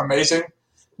 that's amazing.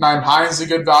 Naeem Hines is a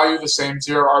good value, the same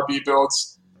 0 RB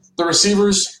builds. The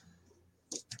receivers,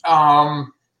 I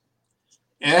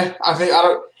think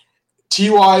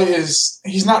Ty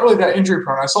he's not really that injury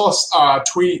prone. I saw a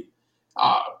tweet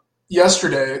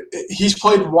yesterday. He's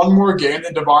played one more game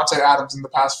than Devontae Adams in the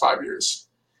past 5 years.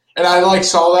 And I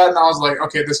saw that and I was like,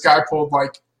 okay, this guy pulled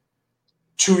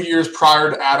 2 years prior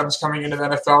to Adams coming into the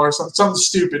NFL or something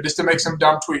stupid just to make some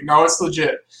dumb tweet. No, it's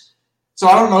legit. So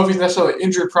I don't know if he's necessarily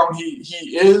injury prone.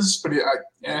 He is, but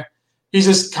he's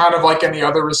just kind of like any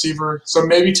other receiver. So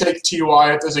maybe take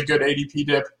T.Y. if there's a good ADP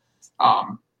dip.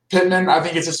 Pittman, I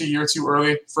think it's just a year too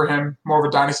early for him. More of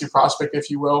a dynasty prospect, if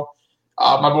you will.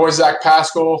 My boy Zach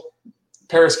Pascal,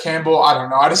 Paris Campbell, I don't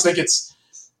know. I just think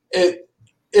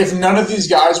if none of these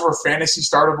guys were fantasy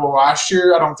startable last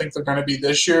year, I don't think they're going to be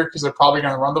this year because they're probably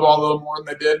going to run the ball a little more than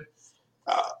they did.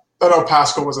 I know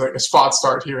Pascal was a spot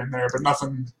start here and there, but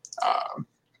nothing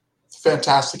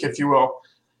fantastic, if you will.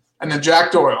 And then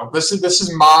Jack Doyle. This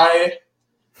is my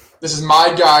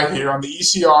guy here on the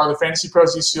ECR, the Fantasy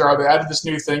Pros ECR. They added this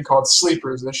new thing called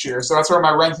Sleepers this year. So that's where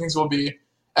my rankings will be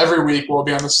every week. We'll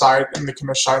be on the site and the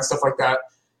commission site and stuff like that.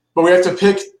 But we have to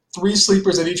pick 3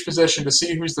 sleepers at each position to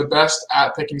see who's the best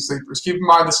at picking sleepers. Keep in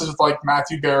mind, this is with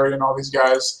Matthew Berry and all these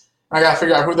guys. And I got to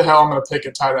figure out who the hell I'm going to pick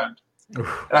at tight end.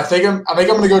 Oof. And I think I'm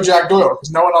going to go Jack Doyle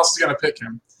because no one else is going to pick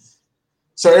him.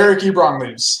 So Eric Ebron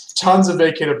leaves. Tons of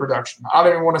vacated production. I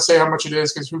don't even want to say how much it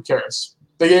is because who cares?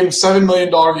 They gave him $7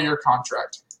 million a year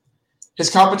contract. His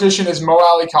competition is Mo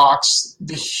Alley Cox,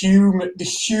 the huge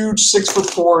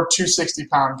 6'4",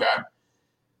 260-pound guy.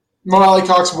 Mo Alley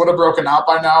Cox would have broken out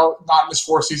by now, not in his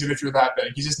 4th season if you're that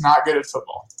big. He's just not good at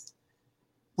football.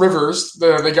 Rivers,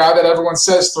 the guy that everyone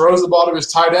says throws the ball to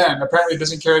his tight end, apparently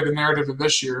doesn't carry the narrative of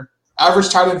this year. Average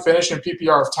tight end finish in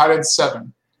PPR of tight end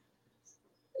 7.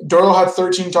 Doyle had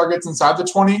 13 targets inside the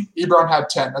 20. Ebron had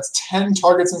 10. That's 10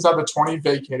 targets inside the 20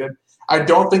 vacated. I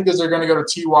don't think those are going to go to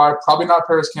T.Y., probably not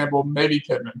Paris Campbell, maybe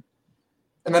Pittman.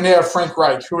 And then they have Frank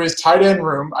Reich, who is tight end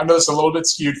room. I know it's a little bit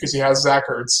skewed because he has Zach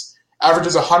Ertz.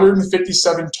 Averages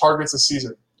 157 targets a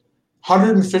season.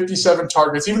 157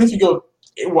 targets. Even if you go,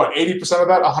 80% of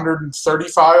that,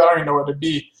 135, I don't even know what it'd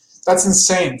be. That's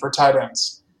insane for tight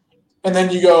ends. And then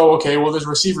you go, okay, well, there's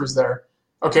receivers there.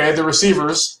 Okay, the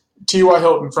receivers, T.Y.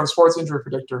 Hilton from Sports Injury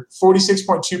Predictor,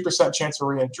 46.2% chance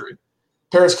for re-injury.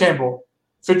 Paris Campbell,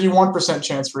 51%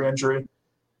 chance for injury.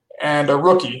 And a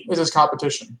rookie is his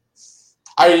competition.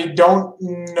 I don't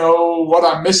know what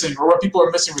I'm missing or what people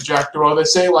are missing with Jack Doyle. They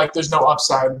say, there's no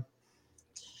upside.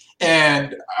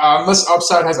 And unless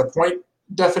upside has a point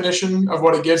definition of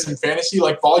what it gives in fantasy,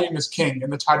 volume is king in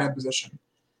the tight end position.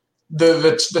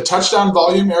 The touchdown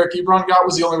volume Eric Ebron got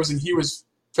was the only reason he was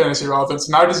fantasy relevant.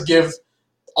 So now I just give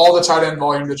all the tight end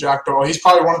volume to Jack Doyle. He's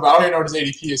probably I don't even know what his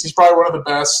ADP is. He's probably one of the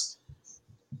best.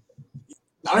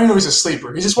 I don't even know if he's a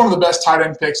sleeper. He's just one of the best tight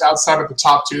end picks outside of the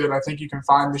top 2 that I think you can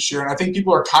find this year. And I think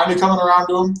people are kind of coming around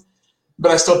to him, but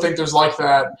I still think there's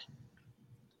that,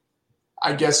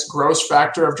 gross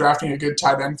factor of drafting a good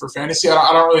tight end for fantasy.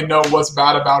 I don't really know what's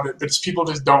bad about it, but people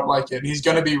just don't like it. And he's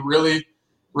going to be really,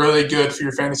 really good for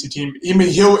your fantasy team. He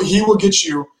will get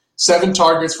you 7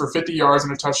 targets for 50 yards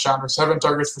and a touchdown, or 7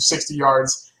 targets for 60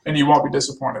 yards, and you won't be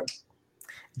disappointed.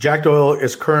 Jack Doyle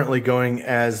is currently going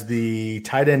as the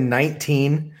tight end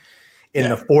 19 in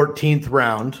the 14th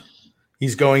round.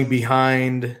 He's going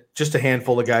behind just a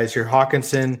handful of guys here.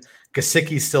 Hawkinson,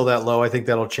 Gesicki's still that low. I think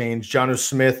that'll change. Jonnu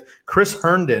Smith, Chris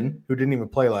Herndon, who didn't even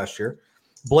play last year,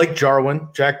 Blake Jarwin,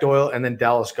 Jack Doyle, and then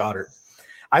Dallas Goedert.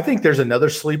 I think there's another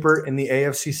sleeper in the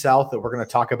AFC South that we're going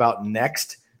to talk about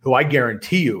next, who I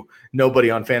guarantee you nobody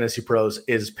on Fantasy Pros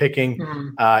is picking.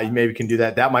 You maybe can do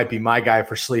that. That might be my guy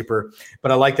for sleeper,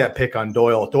 but I like that pick on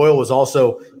Doyle. Doyle was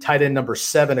also tight end number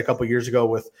 7 a couple years ago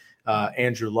with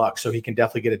Andrew Luck, so he can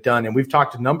definitely get it done. And we've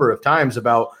talked a number of times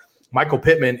about Michael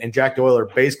Pittman and Jack Doyle are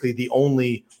basically the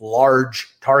only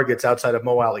large targets outside of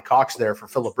Mo Alley Cox there for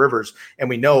Phillip Rivers. And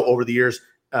we know over the years,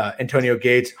 Antonio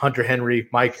Gates, Hunter Henry,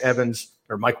 Mike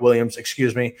Williams,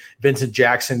 Vincent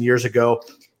Jackson years ago.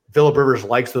 Phillip Rivers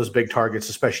likes those big targets,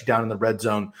 especially down in the red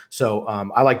zone. So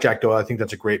I like Jack Doyle. I think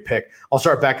that's a great pick. I'll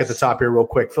start back at the top here real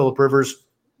quick. Phillip Rivers,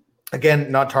 again,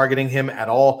 not targeting him at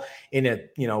all in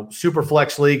a super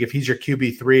flex league. If he's your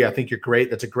QB3, I think you're great.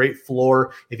 That's a great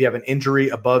floor. If you have an injury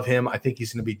above him, I think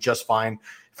he's going to be just fine.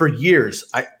 For years,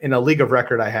 in a league of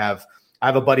record I have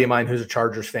a buddy of mine who's a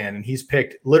Chargers fan, and he's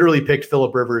literally picked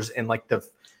Phillip Rivers in like the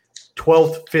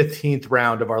 12th, 15th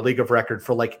round of our league of record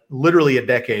for like literally a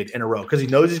decade in a row because he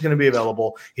knows he's going to be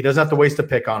available. He doesn't have to waste a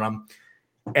pick on him.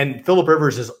 And Phillip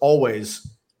Rivers is always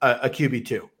a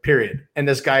QB2, period. And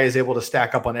this guy is able to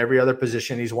stack up on every other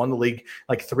position. He's won the league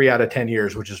like 3 out of 10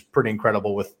 years, which is pretty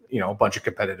incredible with, a bunch of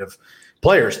competitive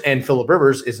players. And Phillip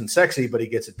Rivers isn't sexy, but he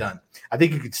gets it done. I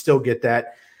think you could still get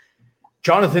that.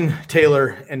 Jonathan Taylor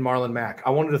and Marlon Mack. I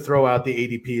wanted to throw out the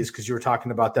ADPs because you were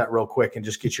talking about that real quick and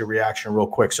just get your reaction real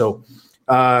quick. So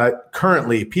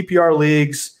currently, PPR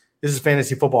leagues, this is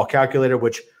Fantasy Football Calculator,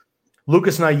 which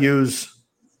Lucas and I use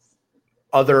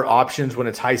other options when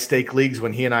it's high-stake leagues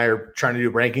when he and I are trying to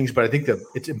do rankings. But I think that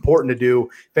it's important to do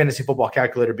Fantasy Football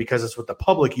Calculator because it's what the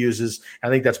public uses. I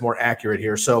think that's more accurate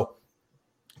here. So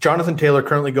Jonathan Taylor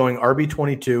currently going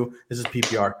RB22. This is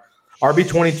PPR.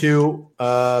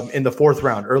 RB22 in the 4th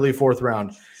round, early 4th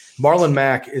round. Marlon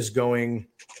Mack is going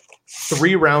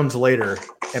 3 rounds later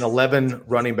and 11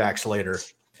 running backs later.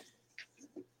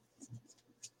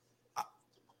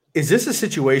 Is this a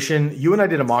situation? You and I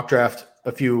did a mock draft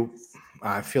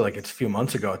I feel like it's a few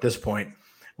months ago at this point.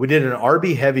 We did an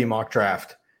RB heavy mock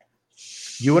draft.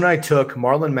 You and I took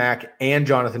Marlon Mack and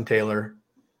Jonathan Taylor,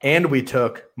 and we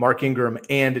took Mark Ingram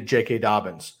and J.K.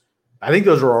 Dobbins. I think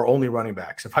those were our only running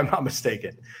backs, if I'm not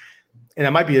mistaken. And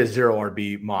that might be a 0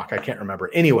 RB mock. I can't remember.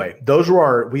 Anyway,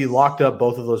 we locked up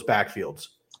both of those backfields.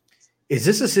 Is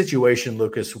this a situation,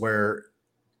 Lucas, where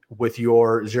with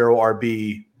your 0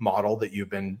 RB model that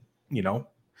you've been,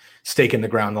 staking the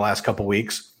ground the last couple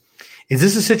weeks, is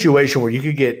this a situation where you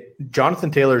could get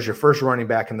Jonathan Taylor as your first running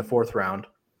back in the 4th round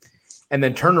and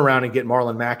then turn around and get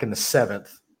Marlon Mack in the 7th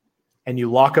and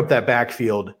you lock up that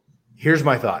backfield? Here's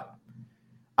my thought.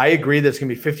 I agree that it's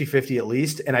going to be 50-50 at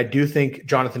least, and I do think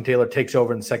Jonathan Taylor takes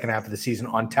over in the second half of the season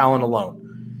on talent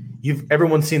alone.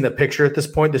 Everyone's seen the picture at this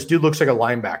point. This dude looks like a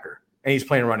linebacker, and he's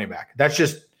playing running back. That's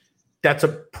a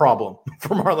problem for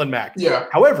Marlon Mack. Yeah.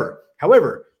 However,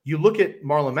 you look at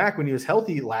Marlon Mack when he was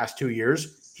healthy last 2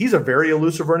 years, he's a very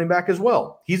elusive running back as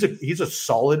well. He's a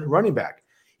solid running back.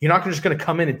 You're not just going to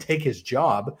come in and take his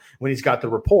job when he's got the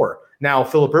rapport. Now,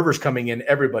 Phillip Rivers coming in,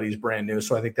 everybody's brand new,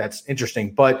 so I think that's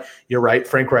interesting. But you're right,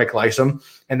 Frank Reich likes him,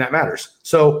 and that matters.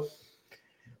 So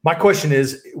my question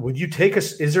is,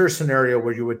 is there a scenario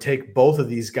where you would take both of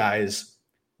these guys,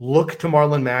 look to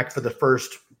Marlon Mack for the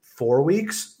first 4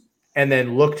 weeks, and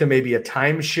then look to maybe a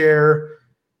timeshare,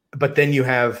 but then you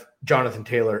have Jonathan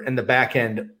Taylor in the back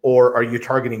end, or are you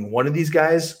targeting one of these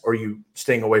guys, or are you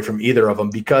staying away from either of them?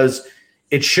 Because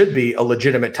it should be a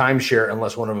legitimate timeshare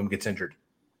unless one of them gets injured.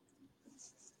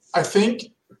 I think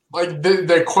like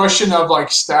the question of like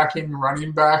stacking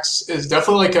running backs is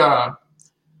definitely like a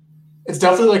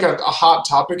hot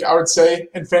topic, I would say,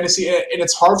 in fantasy. And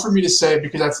it's hard for me to say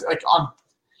because that's like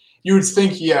you would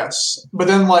think yes, but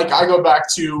then like I go back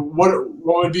to what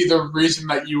would be the reason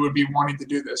that you would be wanting to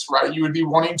do this, right? You would be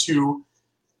wanting to,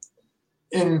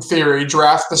 in theory,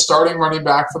 draft the starting running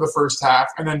back for the first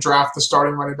half and then draft the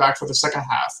starting running back for the second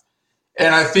half.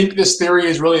 And I think this theory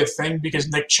is really a thing because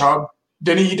Nick Chubb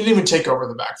he didn't even take over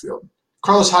the backfield.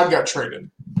 Carlos Hyde got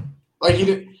traded. Like he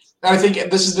did. And I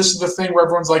think this is the thing where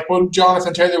everyone's like, well,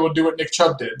 Jonathan Taylor will do what Nick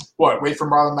Chubb did. What, wait for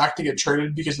Marlon Mack to get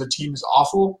traded because the team is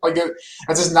awful? Like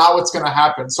that's just not what's going to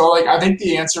happen. So like I think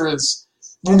the answer is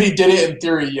when we did it in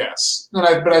theory, yes.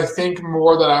 But I think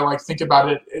more that I like think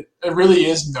about it, it really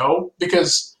is no,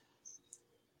 because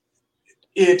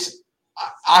if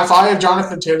I have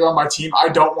Jonathan Taylor on my team, I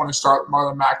don't want to start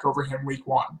Marlon Mack over him week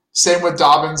 1. Same with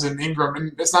Dobbins and Ingram.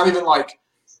 And it's not even like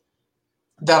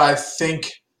that I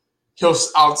think he'll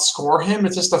outscore him.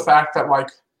 It's just the fact that, like,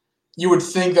 you would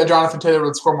think that Jonathan Taylor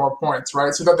would score more points,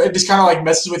 right? So that it just kind of, like,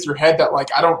 messes with your head that, like,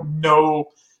 I don't know.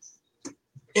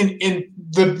 In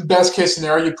the best case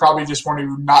scenario, you probably just want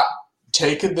to not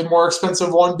take the more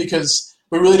expensive one because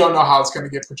we really don't know how it's going to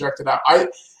get projected out.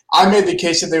 I made the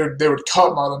case that they would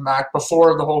cut Marlon Mack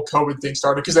before the whole COVID thing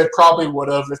started because they probably would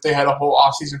have if they had a whole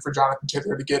offseason for Jonathan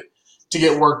Taylor to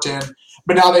get worked in.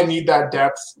 But now they need that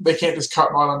depth. They can't just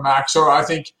cut Marlon Mack. So I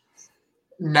think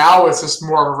now it's just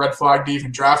more of a red flag to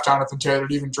even draft Jonathan Taylor,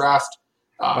 to even draft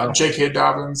J.K.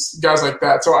 Dobbins, guys like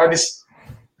that. So I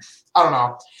don't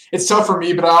know. It's tough for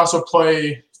me, but I also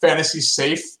play fantasy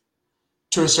safe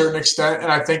to a certain extent.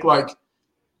 And I think, like,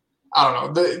 I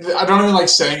don't know. I don't even like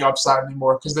saying upside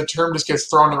anymore because the term just gets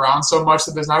thrown around so much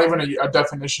that there's not even a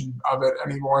definition of it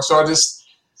anymore. So I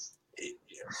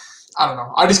don't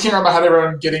know. I just can't wrap my head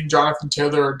around getting Jonathan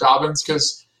Taylor or Dobbins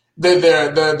because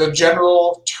the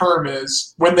general term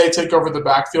is when they take over the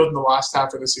backfield in the last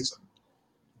half of the season.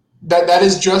 That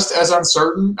is just as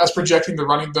uncertain as projecting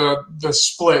the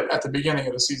split at the beginning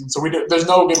of the season. So there's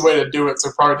no good way to do it.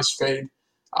 So probably just fade.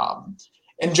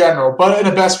 In general, but in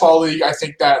a best ball league, I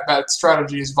think that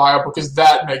strategy is viable because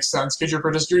that makes sense because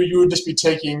you would just be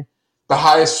taking the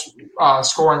highest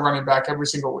scoring running back every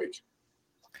single week.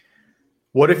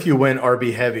 What if you went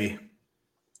RB heavy?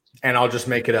 And I'll just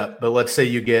make it up, but let's say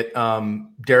you get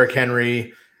Derrick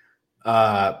Henry,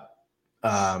 Austin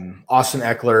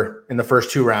Eckler in the first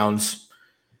 2 rounds.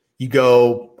 You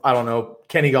go, I don't know,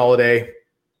 Kenny Golladay.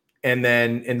 And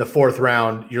then in the 4th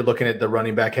round, you're looking at the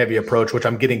running back heavy approach, which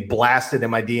I'm getting blasted in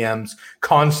my DMs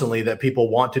constantly that people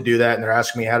want to do that and they're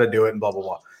asking me how to do it and blah, blah,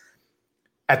 blah.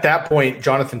 At that point,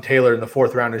 Jonathan Taylor in the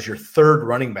 4th round is your 3rd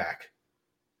running back.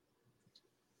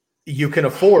 You can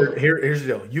afford – here's the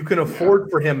deal. You can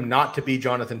afford for him not to be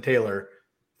Jonathan Taylor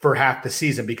for half the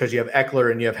season because you have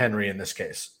Eckler and you have Henry in this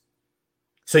case.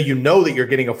 So you know that you're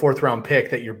getting a 4th-round pick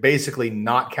that you're basically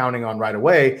not counting on right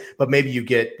away, but maybe you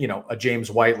get, a James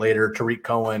White later, Tariq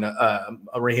Cohen, a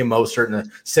Raheem Mostert in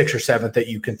the 6th or 7th that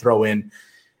you can throw in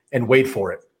and wait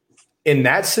for it. In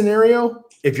that scenario,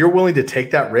 if you're willing to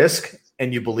take that risk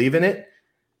and you believe in it,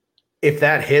 if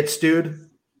that hits, dude,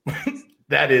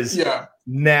 that is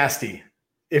nasty.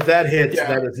 If that hits,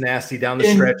 that is nasty down the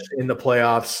stretch in the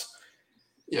playoffs.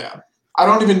 Yeah. I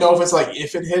don't even know if it's like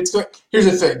if it hits. Here's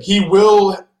the thing. He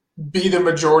will be the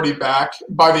majority back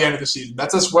by the end of the season.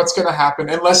 That's just what's going to happen.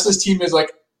 Unless this team is like,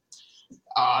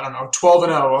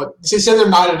 12-0. They say they're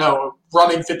 9-0,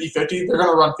 running 50-50. They're going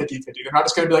to run 50-50. They're not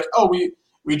just going to be like, oh,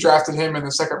 we drafted him in the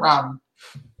 2nd round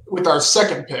with our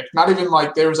 2nd pick. Not even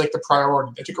like there was like the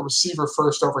priority. They took a receiver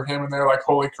first over him, and they're like,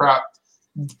 holy crap.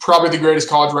 Probably the greatest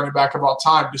college running back of all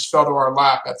time just fell to our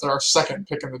lap. That's our 2nd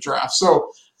pick in the draft.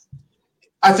 So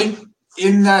I think –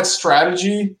 in that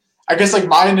strategy, I guess like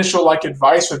my initial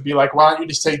advice would be like, why don't you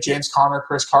just take James Conner,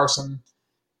 Chris Carson,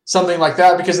 something like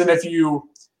that? Because then if you're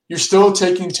still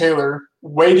taking Taylor,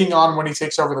 waiting on when he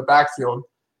takes over the backfield,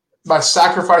 by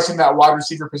sacrificing that wide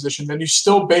receiver position, then you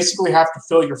still basically have to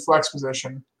fill your flex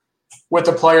position with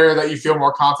a player that you feel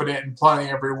more confident in playing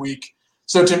every week.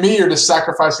 So to me, you're just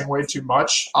sacrificing way too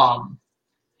much. And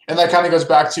that kind of goes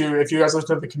back to if you guys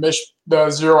listen to the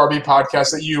Zero RB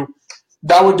podcast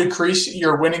that would decrease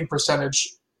your winning percentage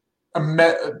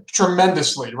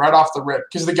tremendously right off the rip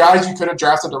because the guys you could have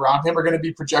drafted around him are going to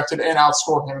be projected and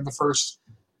outscore him in the first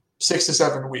 6 to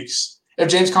 7 weeks. If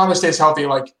James Conner stays healthy,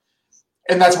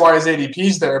 and that's why his ADP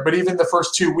is there, but even the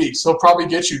first 2 weeks, he'll probably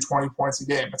get you 20 points a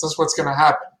game. That's just what's going to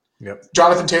happen. Yep.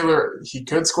 Jonathan Taylor, he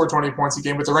could score 20 points a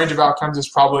game, but the range of outcomes is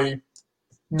probably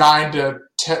 9 to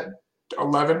 10.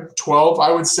 11, 12,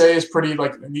 I would say is pretty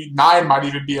 9 might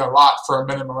even be a lot for a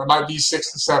minimum. It might be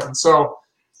 6 to 7. So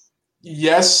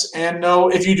yes and no.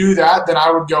 If you do that, then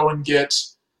I would go and get,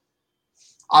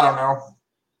 I don't know.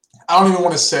 I don't even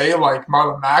want to say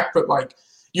Marlon Mack, but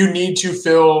you need to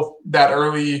fill that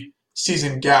early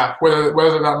season gap, whether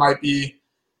that might be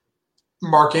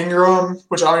Mark Ingram,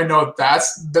 which I don't even know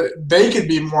if they could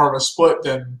be more of a split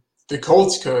than the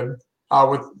Colts could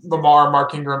with Lamar,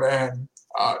 Mark Ingram, and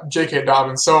J.K.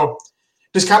 Dobbins. So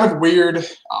just kind of weird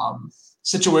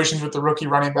situations with the rookie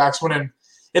running backs when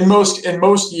in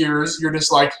most years you're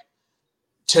just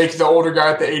take the older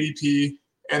guy at the ADP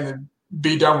and then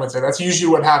be done with it. That's usually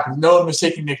what happens. No one was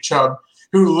taking Nick Chubb,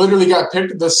 who literally got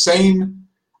picked the same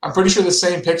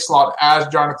pick slot as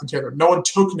Jonathan Taylor. No one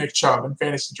took Nick Chubb in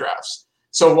fantasy drafts.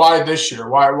 So why this year?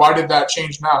 Why did that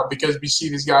change now? Because we see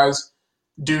these guys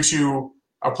due to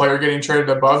a player getting traded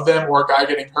above them or a guy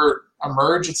getting hurt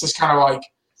emerge. It's just kind of like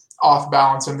off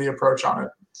balance in the approach on it.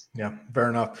 Yeah, fair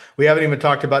enough. We haven't even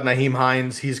talked about Nyheim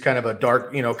Hines. He's kind of a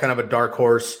dark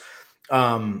horse.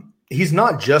 He's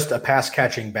not just a pass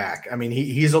catching back. I mean,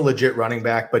 he's a legit running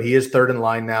back, but he is third in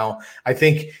line now. I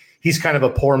think he's kind of a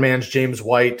poor man's James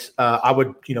White. I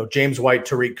would, James White,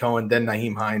 Tariq Cohen, then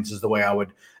Nyheim Hines is the way I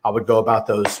would go about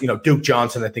those. Duke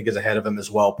Johnson, I think, is ahead of him as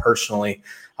well. Personally,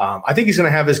 I think he's going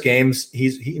to have his games.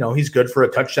 He's good for a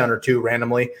touchdown or two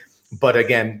randomly. But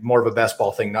again, more of a best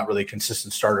ball thing, not really a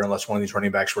consistent starter unless one of these running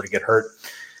backs were to get hurt.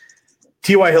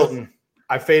 T.Y. Hilton,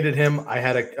 I faded him. I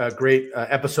had a great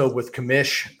episode with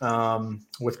Kamish,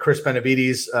 with Chris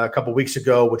Benavides a couple weeks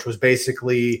ago, which was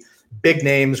basically big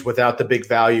names without the big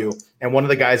value. And one of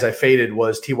the guys I faded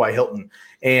was T.Y. Hilton.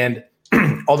 And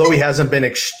although he hasn't been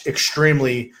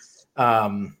extremely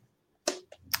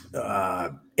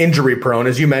injury prone,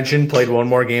 as you mentioned, played one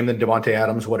more game than Devontae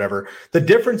Adams, whatever. The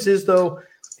difference is, though,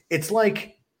 it's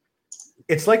like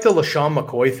the LaShawn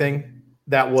McCoy thing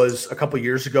that was a couple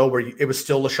years ago where it was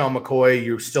still LaShawn McCoy.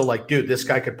 You're still like, dude, this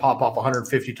guy could pop off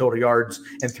 150 total yards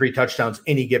and 3 touchdowns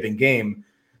any given game.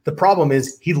 The problem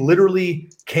is he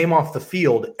literally came off the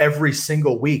field every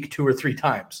single week 2 or 3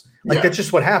 times. That's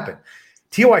just what happened.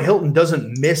 T.Y. Hilton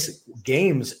doesn't miss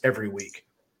games every week,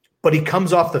 but he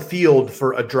comes off the field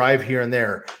for a drive here and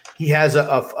there. He has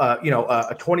a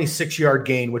 26-yard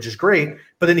gain, which is great,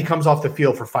 but then he comes off the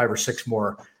field for 5 or 6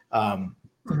 more,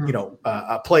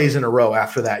 plays in a row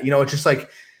after that. It's just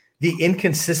like the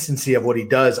inconsistency of what he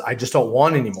does. I just don't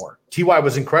want anymore. T.Y.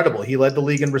 was incredible. He led the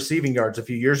league in receiving yards a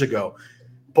few years ago,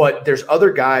 but there's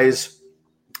other guys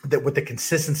that with the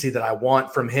consistency that I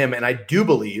want from him. And I do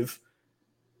believe,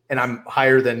 and I'm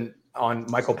higher on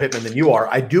Michael Pittman than you are.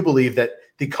 I do believe that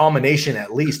the combination,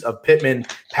 at least, of Pittman,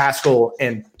 Pascal,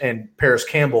 and Paris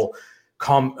Campbell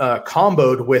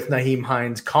comboed with Nyheim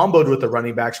Hines, comboed with the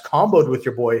running backs, comboed with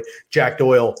your boy Jack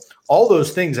Doyle, all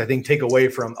those things I think take away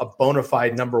from a bona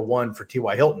fide number one for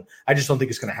T.Y. Hilton. I just don't think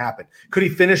it's going to happen. Could he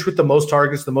finish with the most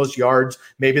targets, the most yards,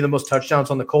 maybe the most touchdowns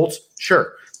on the Colts?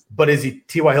 Sure. But is he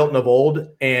T.Y. Hilton of old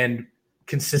and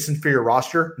consistent for your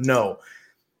roster? No.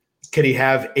 Could he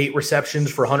have 8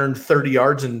 receptions for 130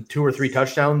 yards and 2 or 3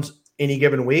 touchdowns any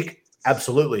given week?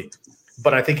 Absolutely.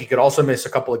 But I think he could also miss a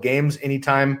couple of games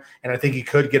anytime, and I think he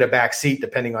could get a back seat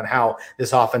depending on how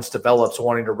this offense develops,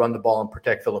 wanting to run the ball and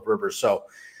protect Phillip Rivers. So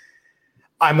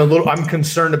I'm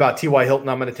concerned about T.Y. Hilton.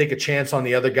 I'm going to take a chance on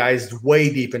the other guys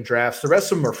way deep in drafts. The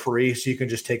rest of them are free, so you can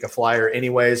just take a flyer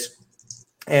anyways.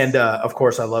 And, of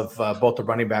course, I love both the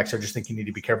running backs. I just think you need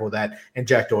to be careful with that. And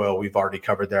Jack Doyle, we've already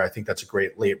covered there. I think that's a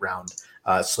great late round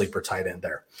sleeper tight end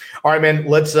there. All right, man,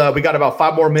 we got about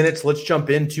 5 more minutes. Let's jump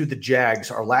into the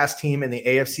Jags, our last team in the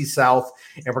AFC South,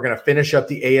 and we're going to finish up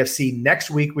the AFC.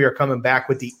 Next week, we are coming back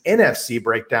with the NFC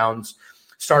breakdowns,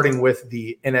 starting with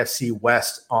the NFC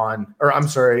West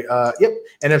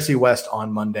NFC West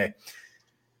on Monday.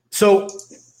 So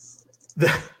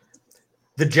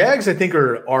the Jags, I think,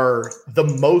 are the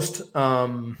most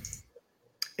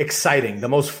exciting, the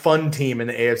most fun team in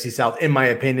the AFC South, in my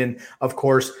opinion. Of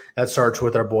course, that starts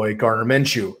with our boy Gardner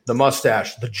Minshew, the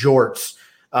mustache, the jorts,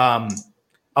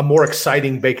 a more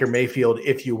exciting Baker Mayfield,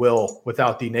 if you will,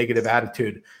 without the negative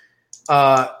attitude.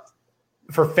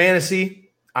 For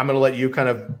fantasy, I'm going to let you kind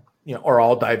of, or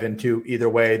I'll dive into either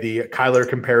way, the Kyler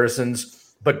comparisons.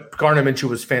 But Gardner Minshew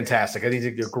was fantastic. I think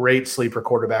he's a great sleeper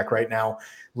quarterback right now.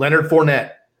 Leonard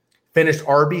Fournette finished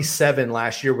RB7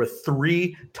 last year with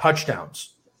 3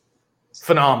 touchdowns.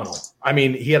 Phenomenal. I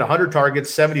mean, he had 100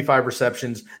 targets, 75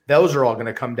 receptions. Those are all going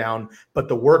to come down, but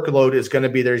the workload is going to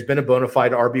be there. He's been a bona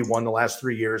fide RB1 the last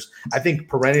 3 years. I think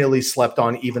perennially slept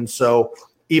on, even so.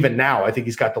 Even now, I think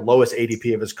he's got the lowest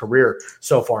ADP of his career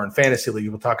so far in fantasy league.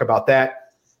 We'll talk about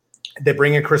that. They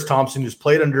bring in Chris Thompson, who's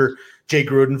played under Jay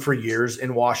Gruden for years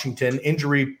in Washington,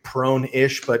 injury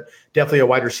prone-ish, but definitely a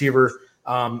wide receiver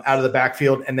out of the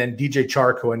backfield. And then DJ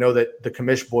Chark, who I know that the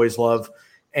Commish boys love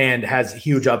and has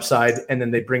huge upside. And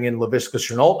then they bring in Laviska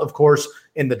Shenault, of course,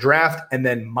 in the draft. And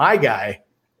then my guy,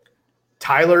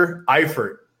 Tyler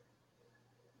Eifert,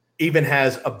 even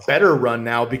has a better run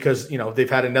now because, they've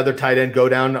had another tight end go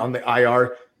down on the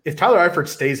IR. If Tyler Eifert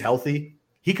stays healthy,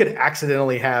 he could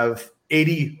accidentally have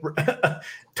 80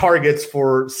 targets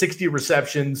for 60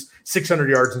 receptions, 600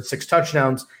 yards, and 6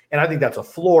 touchdowns. And I think that's a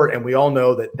floor. And we all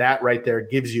know that right there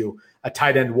gives you a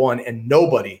tight end 1, and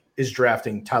nobody is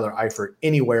drafting Tyler Eifert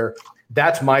anywhere.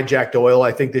 That's my Jack Doyle.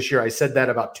 I think this year, I said that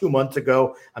about 2 months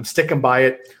ago. I'm sticking by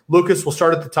it. Lucas, we'll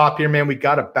start at the top here, man. We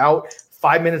got about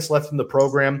 5 minutes left in the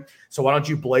program. So why don't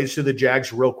you blaze through the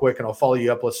Jags real quick, and I'll follow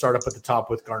you up. Let's start up at the top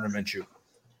with Gardner Minshew.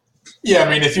 Yeah, I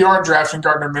mean, if you aren't drafting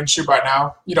Gardner Minshew by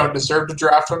now, you don't deserve to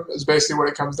draft him. Is basically what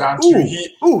it comes down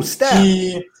to.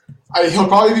 Stat. He'll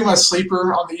probably be my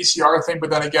sleeper on the ECR thing, but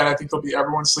then again, I think he'll be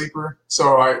everyone's sleeper.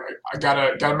 So I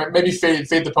gotta maybe fade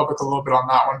the public a little bit on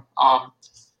that one.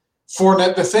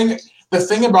 Fournette, the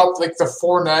thing about like the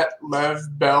Fournette Lev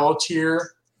Bell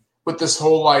tier with this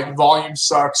whole like volume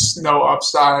sucks, no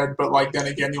upside, but like then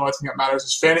again, the only thing that matters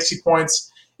is fantasy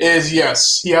points. Is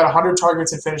yes, he had 100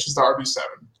 targets and finishes the RB7.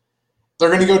 They're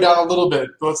going to go down a little bit,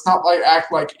 but let's not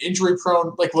act like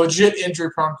injury-prone, like legit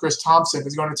injury-prone Chris Thompson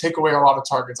is going to take away a lot of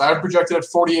targets. I have projected at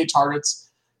 48 targets,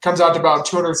 comes out to about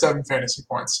 207 fantasy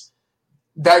points.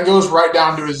 That goes right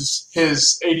down to his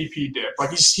ADP dip. Like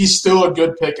he's still a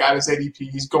good pick at his ADP.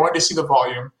 He's going to see the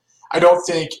volume. I don't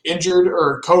think injured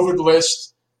or COVID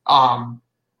list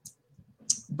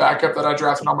backup that I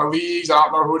drafted on my leagues. I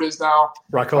don't know who it is now.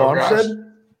 Raquel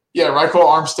Armstead? Yeah, Raquel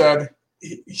Armstead.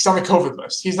 He's on the COVID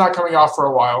list. He's not coming off for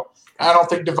a while. And I don't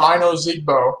think Devine or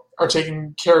Zigbo are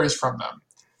taking carries from them.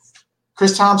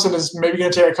 Chris Thompson is maybe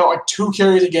going to take 2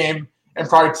 carries a game and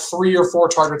probably 3 or 4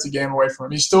 targets a game away from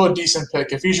him. He's still a decent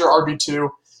pick. If he's your RB2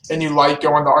 and you like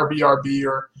going the RB,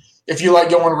 or if you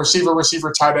like going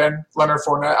receiver, tight end, Leonard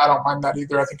Fournette, I don't mind that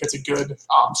either. I think it's a good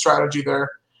strategy there.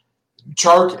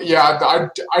 Chark, yeah,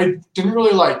 I didn't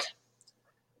really like –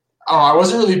 I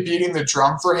wasn't really beating the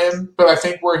drum for him, but I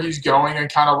think where he's going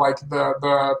and kind of like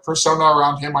the persona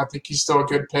around him, I think he's still a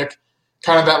good pick.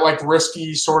 Kind of that like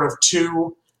risky sort of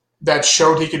 2 that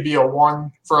showed he could be a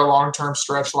 1 for a long-term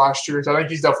stretch last year. So I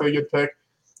think he's definitely a good pick.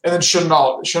 And then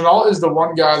Chenault. Chenault is the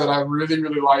one guy that I really,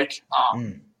 really like.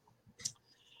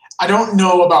 I don't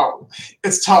know about –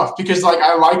 it's tough because like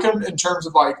I like him in terms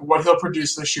of like what he'll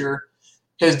produce this year.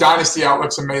 His dynasty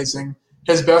outlook's amazing.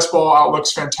 His best ball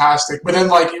outlook's fantastic. But then,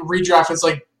 like, redraft is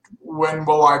like, when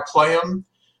will I play him?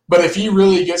 But if he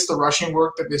really gets the rushing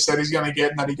work that they said he's going to get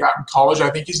and that he got in college,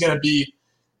 I think he's going to be,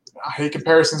 I hate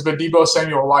comparisons, but Deebo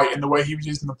Samuel Light in the way he was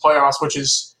used in the playoffs, which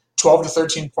is 12 to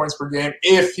 13 points per game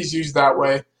if he's used that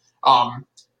way.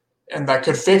 And that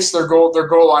could fix their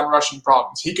goal line rushing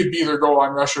problems. He could be their goal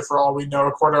line rusher for all we know,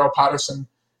 a Cordell Patterson,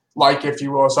 like, if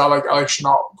you will. So I like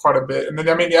Chenault quite a bit. And then,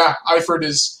 I mean, yeah, Eifert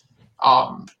is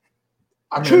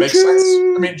it makes sense.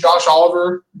 I mean, Josh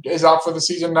Oliver is out for the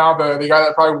season now, the guy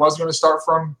that probably was going to start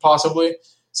from, possibly.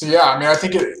 So, yeah, I mean, I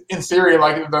think in theory,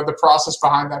 like, the process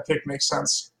behind that pick makes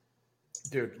sense.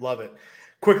 Dude, love it.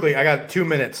 Quickly, I got 2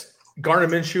 minutes. Gardner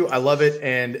Minshew, I love it.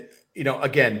 And,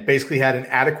 again, basically had an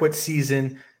adequate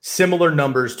season, similar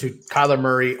numbers to Kyler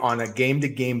Murray on a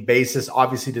game-to-game basis.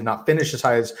 Obviously did not finish as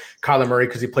high as Kyler Murray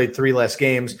because he played 3 less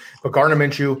games. But Gardner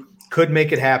Minshew could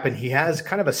make it happen. He has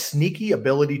kind of a sneaky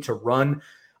ability to run.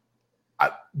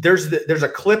 There's a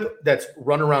clip that's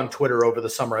run around Twitter over the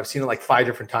summer. I've seen it like 5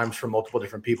 different times from multiple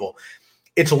different people.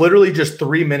 It's literally just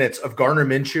 3 minutes of Gardner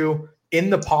Minshew in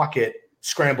the pocket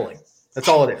scrambling. That's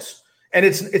all it is. And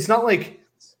it's not like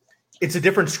it's a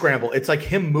different scramble. It's like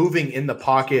him moving in the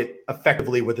pocket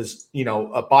effectively with his,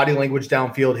 a body language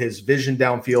downfield, his vision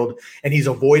downfield, and he's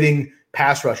avoiding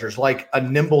pass rushers, like a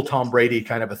nimble Tom Brady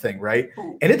kind of a thing, right?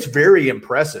 And it's very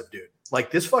impressive, dude.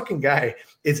 Like, this fucking guy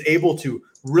is able to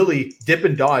really dip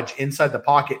and dodge inside the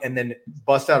pocket and then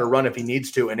bust out a run if he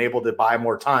needs to and able to buy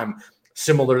more time,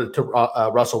 similar to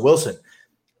Russell Wilson.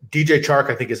 DJ Chark,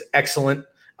 I think, is excellent.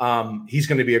 He's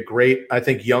going to be a great, I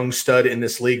think, young stud in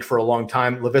this league for a long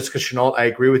time. Laviska Shenault, I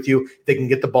agree with you. They can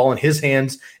get the ball in his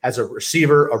hands as a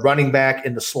receiver, a running back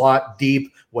in the slot,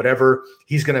 deep, whatever.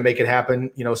 He's going to make it happen,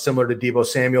 similar to Deebo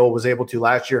Samuel was able to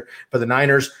last year for the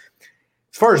Niners.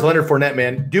 As far as Leonard Fournette,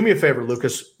 man, do me a favor,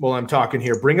 Lucas, while I'm talking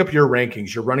here. Bring up your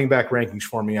rankings, your running back rankings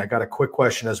for me. I got a quick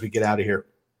question as we get out of here.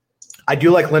 I do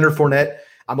like Leonard Fournette.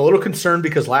 I'm a little concerned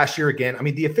because last year, again, I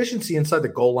mean, the efficiency inside the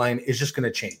goal line is just going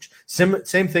to change. Same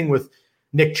thing with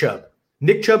Nick Chubb.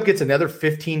 Nick Chubb gets another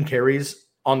 15 carries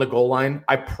on the goal line.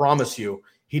 I promise you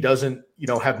he doesn't,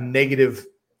 have negative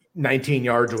 19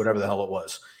 yards or whatever the hell it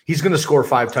was. He's going to score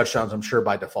 5 touchdowns, I'm sure,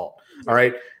 by default. All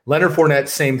right. Leonard Fournette,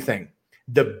 same thing.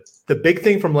 The big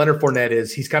thing from Leonard Fournette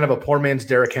is he's kind of a poor man's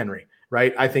Derrick Henry,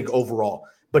 right? I think overall.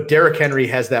 But Derrick Henry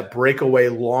has that breakaway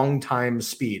long time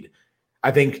speed. I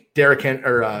think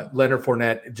Leonard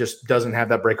Fournette just doesn't have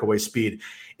that breakaway speed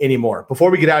anymore.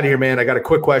 Before we get out of here, man, I got a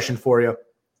quick question for you.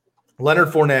 Leonard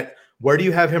Fournette, where do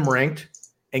you have him ranked?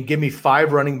 And give me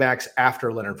 5 running backs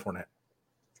after Leonard Fournette.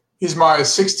 He's my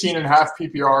 16.5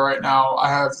 PPR right now. I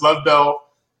have Lev Bell,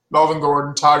 Melvin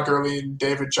Gordon, Todd Gurley, and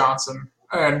David Johnson.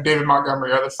 And David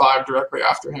Montgomery are the 5 directly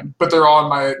after him. But they're all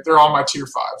my tier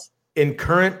 5. In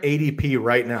current ADP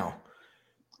right now,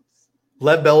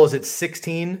 Lev Bell is at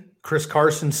 16. Chris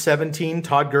Carson, 17.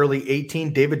 Todd Gurley,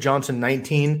 18. David Johnson,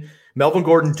 19. Melvin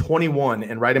Gordon, 21.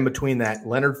 And right in between that,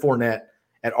 Leonard Fournette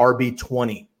at RB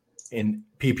 20 in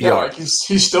PPR. Yeah, like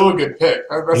he's still a good pick.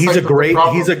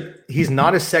 He's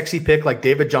not a sexy pick like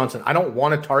David Johnson. I don't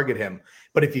want to target him.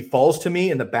 But if he falls to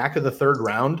me in the back of the third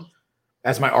round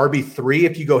as my RB3,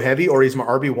 if you go heavy, or he's my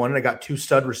RB1 and I got 2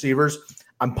 stud receivers,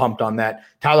 I'm pumped on that.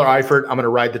 Tyler Eifert, I'm going to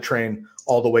ride the train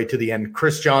all the way to the end.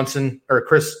 Chris Thompson,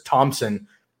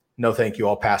 no thank you.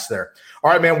 I'll pass there.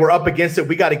 All right, man, we're up against it.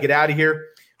 We got to get out of here.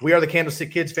 We are the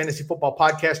Candlestick Kids Fantasy Football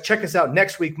Podcast. Check us out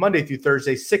next week, Monday through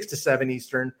Thursday, 6 to 7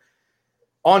 Eastern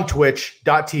on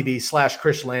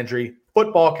twitch.tv/Chris Landry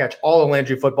Football. Catch all of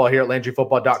Landry Football here at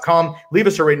LandryFootball.com. Leave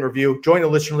us a rating review. Join the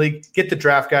Listener League. Get the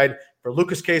draft guide. For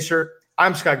Lucas Kaser,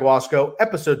 I'm Sky Guasco.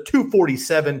 Episode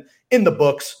 247 in the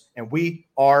books, and we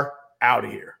are out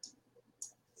of here.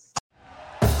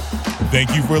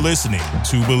 Thank you for listening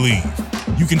to Believe.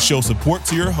 You can show support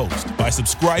to your host by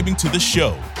subscribing to the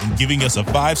show and giving us a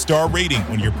 5-star rating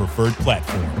on your preferred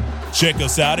platform. Check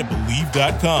us out at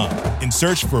Believe.com and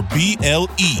search for BLEAV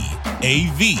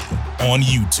on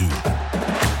YouTube.